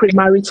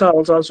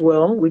premaritals as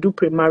well. We do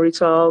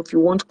premarital. If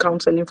you want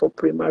counseling for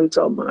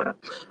premarital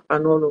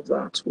and all of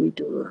that, we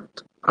do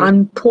that.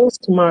 and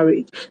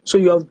post-marriage. So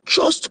you have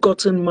just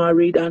gotten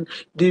married and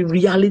the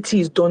reality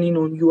is dawning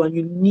on you and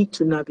you need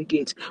to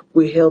navigate.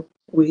 We help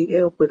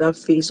with that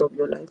phase of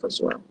your life as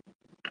well.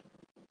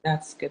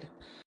 That's good.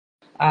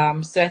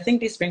 So I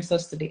think this brings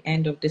us to the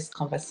end of this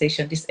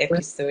conversation, this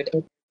episode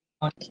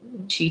on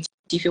cheating.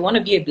 If you want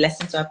to be a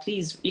blessing to her,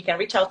 please, you can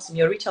reach out to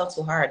me or reach out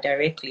to her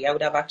directly. I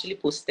would have actually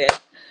posted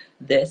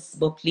this,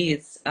 but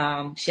please,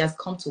 she has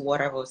come to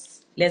water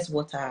us. Let's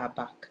water her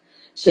back.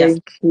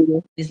 Thank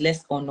you. Please,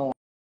 let's honor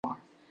her.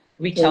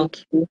 Reach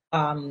out. Thank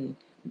you.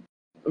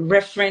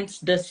 Reference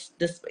this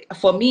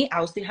for me. I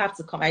will still have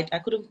to come. I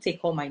couldn't take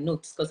all my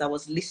notes because I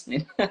was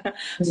listening.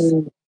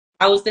 So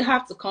I will still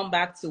have to come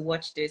back to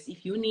watch this.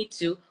 If you need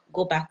to,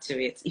 go back to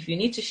it. If you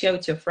need to share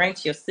with your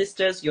friends, your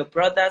sisters, your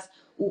brothers,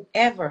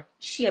 whoever,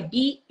 share.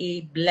 Be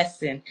a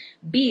blessing.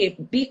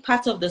 Be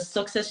part of the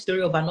success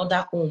story of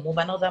another home, of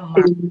another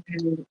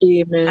marriage.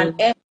 Amen.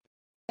 And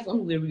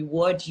everyone will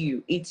reward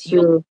you. It's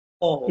your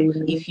call.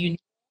 If you need,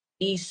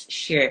 please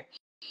share.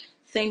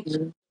 Thank you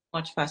so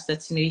much, Pastor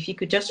Atinuke. If you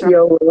could just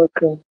You're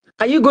welcome.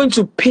 Are you going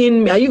to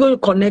pin me? Are you going to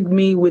connect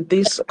me with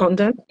this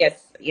content?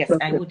 Yes, Okay.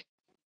 I would.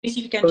 If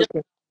you can just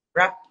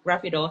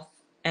wrap it off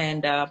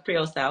and pray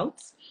us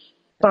out.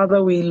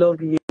 Father, we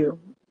love you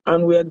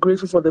and we are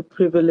grateful for the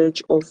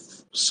privilege of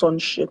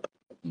sonship.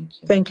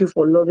 Thank you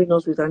for loving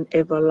us with an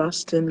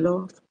everlasting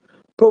love.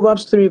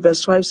 Proverbs 3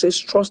 verse 5 says,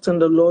 trust in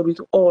the Lord with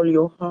all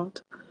your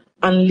heart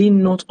and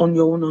lean not on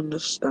your own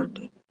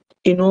understanding.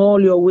 In all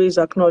your ways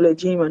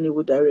acknowledge him and he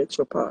will direct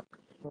your path.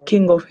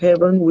 King of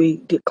heaven, we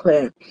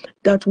declare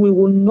that we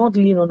will not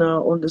lean on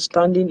our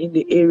understanding in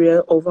the area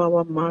of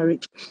our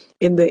marriage,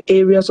 in the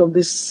areas of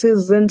the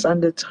seasons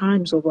and the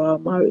times of our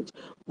marriage,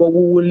 but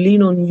we will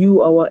lean on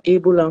you, our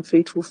able and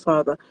faithful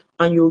Father,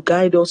 and you'll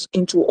guide us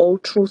into all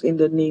truth in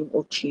the name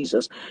of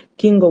Jesus.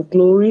 King of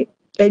glory,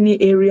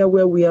 any area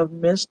where we have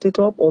messed it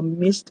up or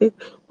missed it,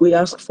 we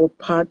ask for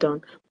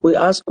pardon. We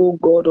ask, oh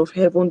God of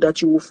heaven,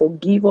 that you will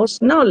forgive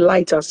us. Now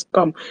light has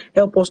come.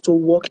 Help us to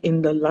walk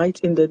in the light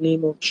in the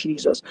name of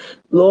Jesus.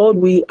 Lord,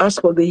 we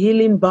ask for the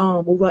healing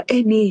balm over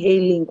any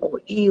ailing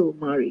or ill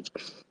marriage.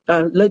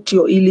 Let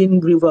your healing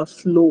river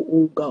flow,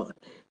 oh God.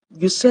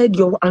 You said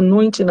your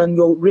anointing and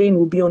your rain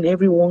will be on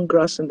every one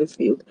grass in the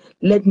field.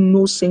 Let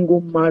no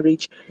single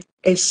marriage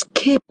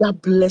escape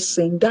that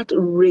blessing, that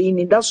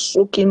raining, that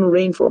soaking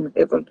rain from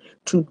heaven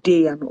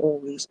today and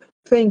always.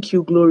 Thank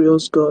you,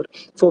 glorious God,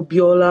 for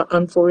Biola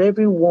and for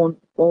everyone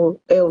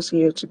else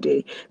here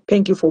today.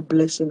 Thank you for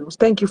blessing us.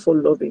 Thank you for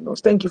loving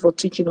us. Thank you for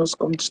teaching us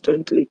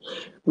constantly.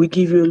 We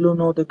give you alone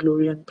all the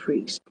glory and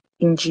praise.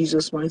 In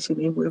Jesus' mighty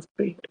name we have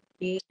prayed.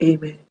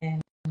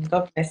 Amen.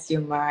 God bless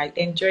you, Mike.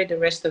 Enjoy the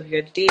rest of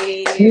your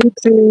day. You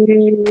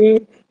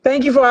too.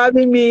 Thank you for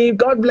having me.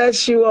 God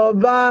bless you all.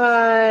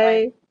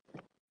 Bye.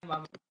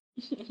 Bye.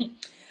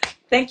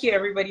 Thank you,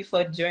 everybody,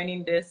 for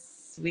joining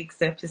this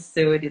week's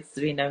episode. It's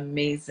been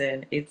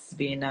amazing. It's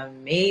been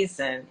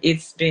amazing.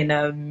 It's been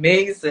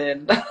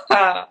amazing.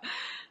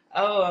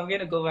 Oh, I'm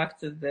going to go back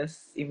to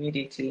this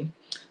immediately.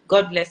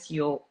 God bless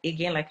you all.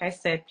 Again, like I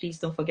said, please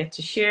don't forget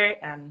to share,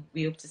 and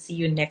we hope to see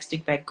you next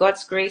week by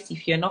God's grace.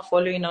 If you're not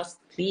following us,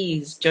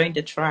 please join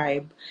the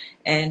tribe,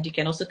 and you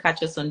can also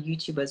catch us on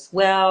YouTube as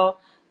well.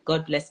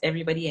 God bless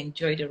everybody.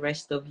 Enjoy the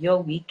rest of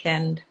your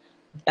weekend.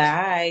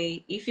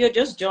 Bye. If you're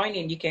just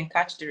joining, you can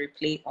catch the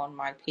replay on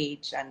my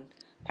page and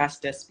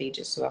Pastor's page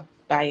as well.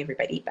 Bye,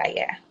 everybody. Bye.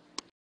 Yeah.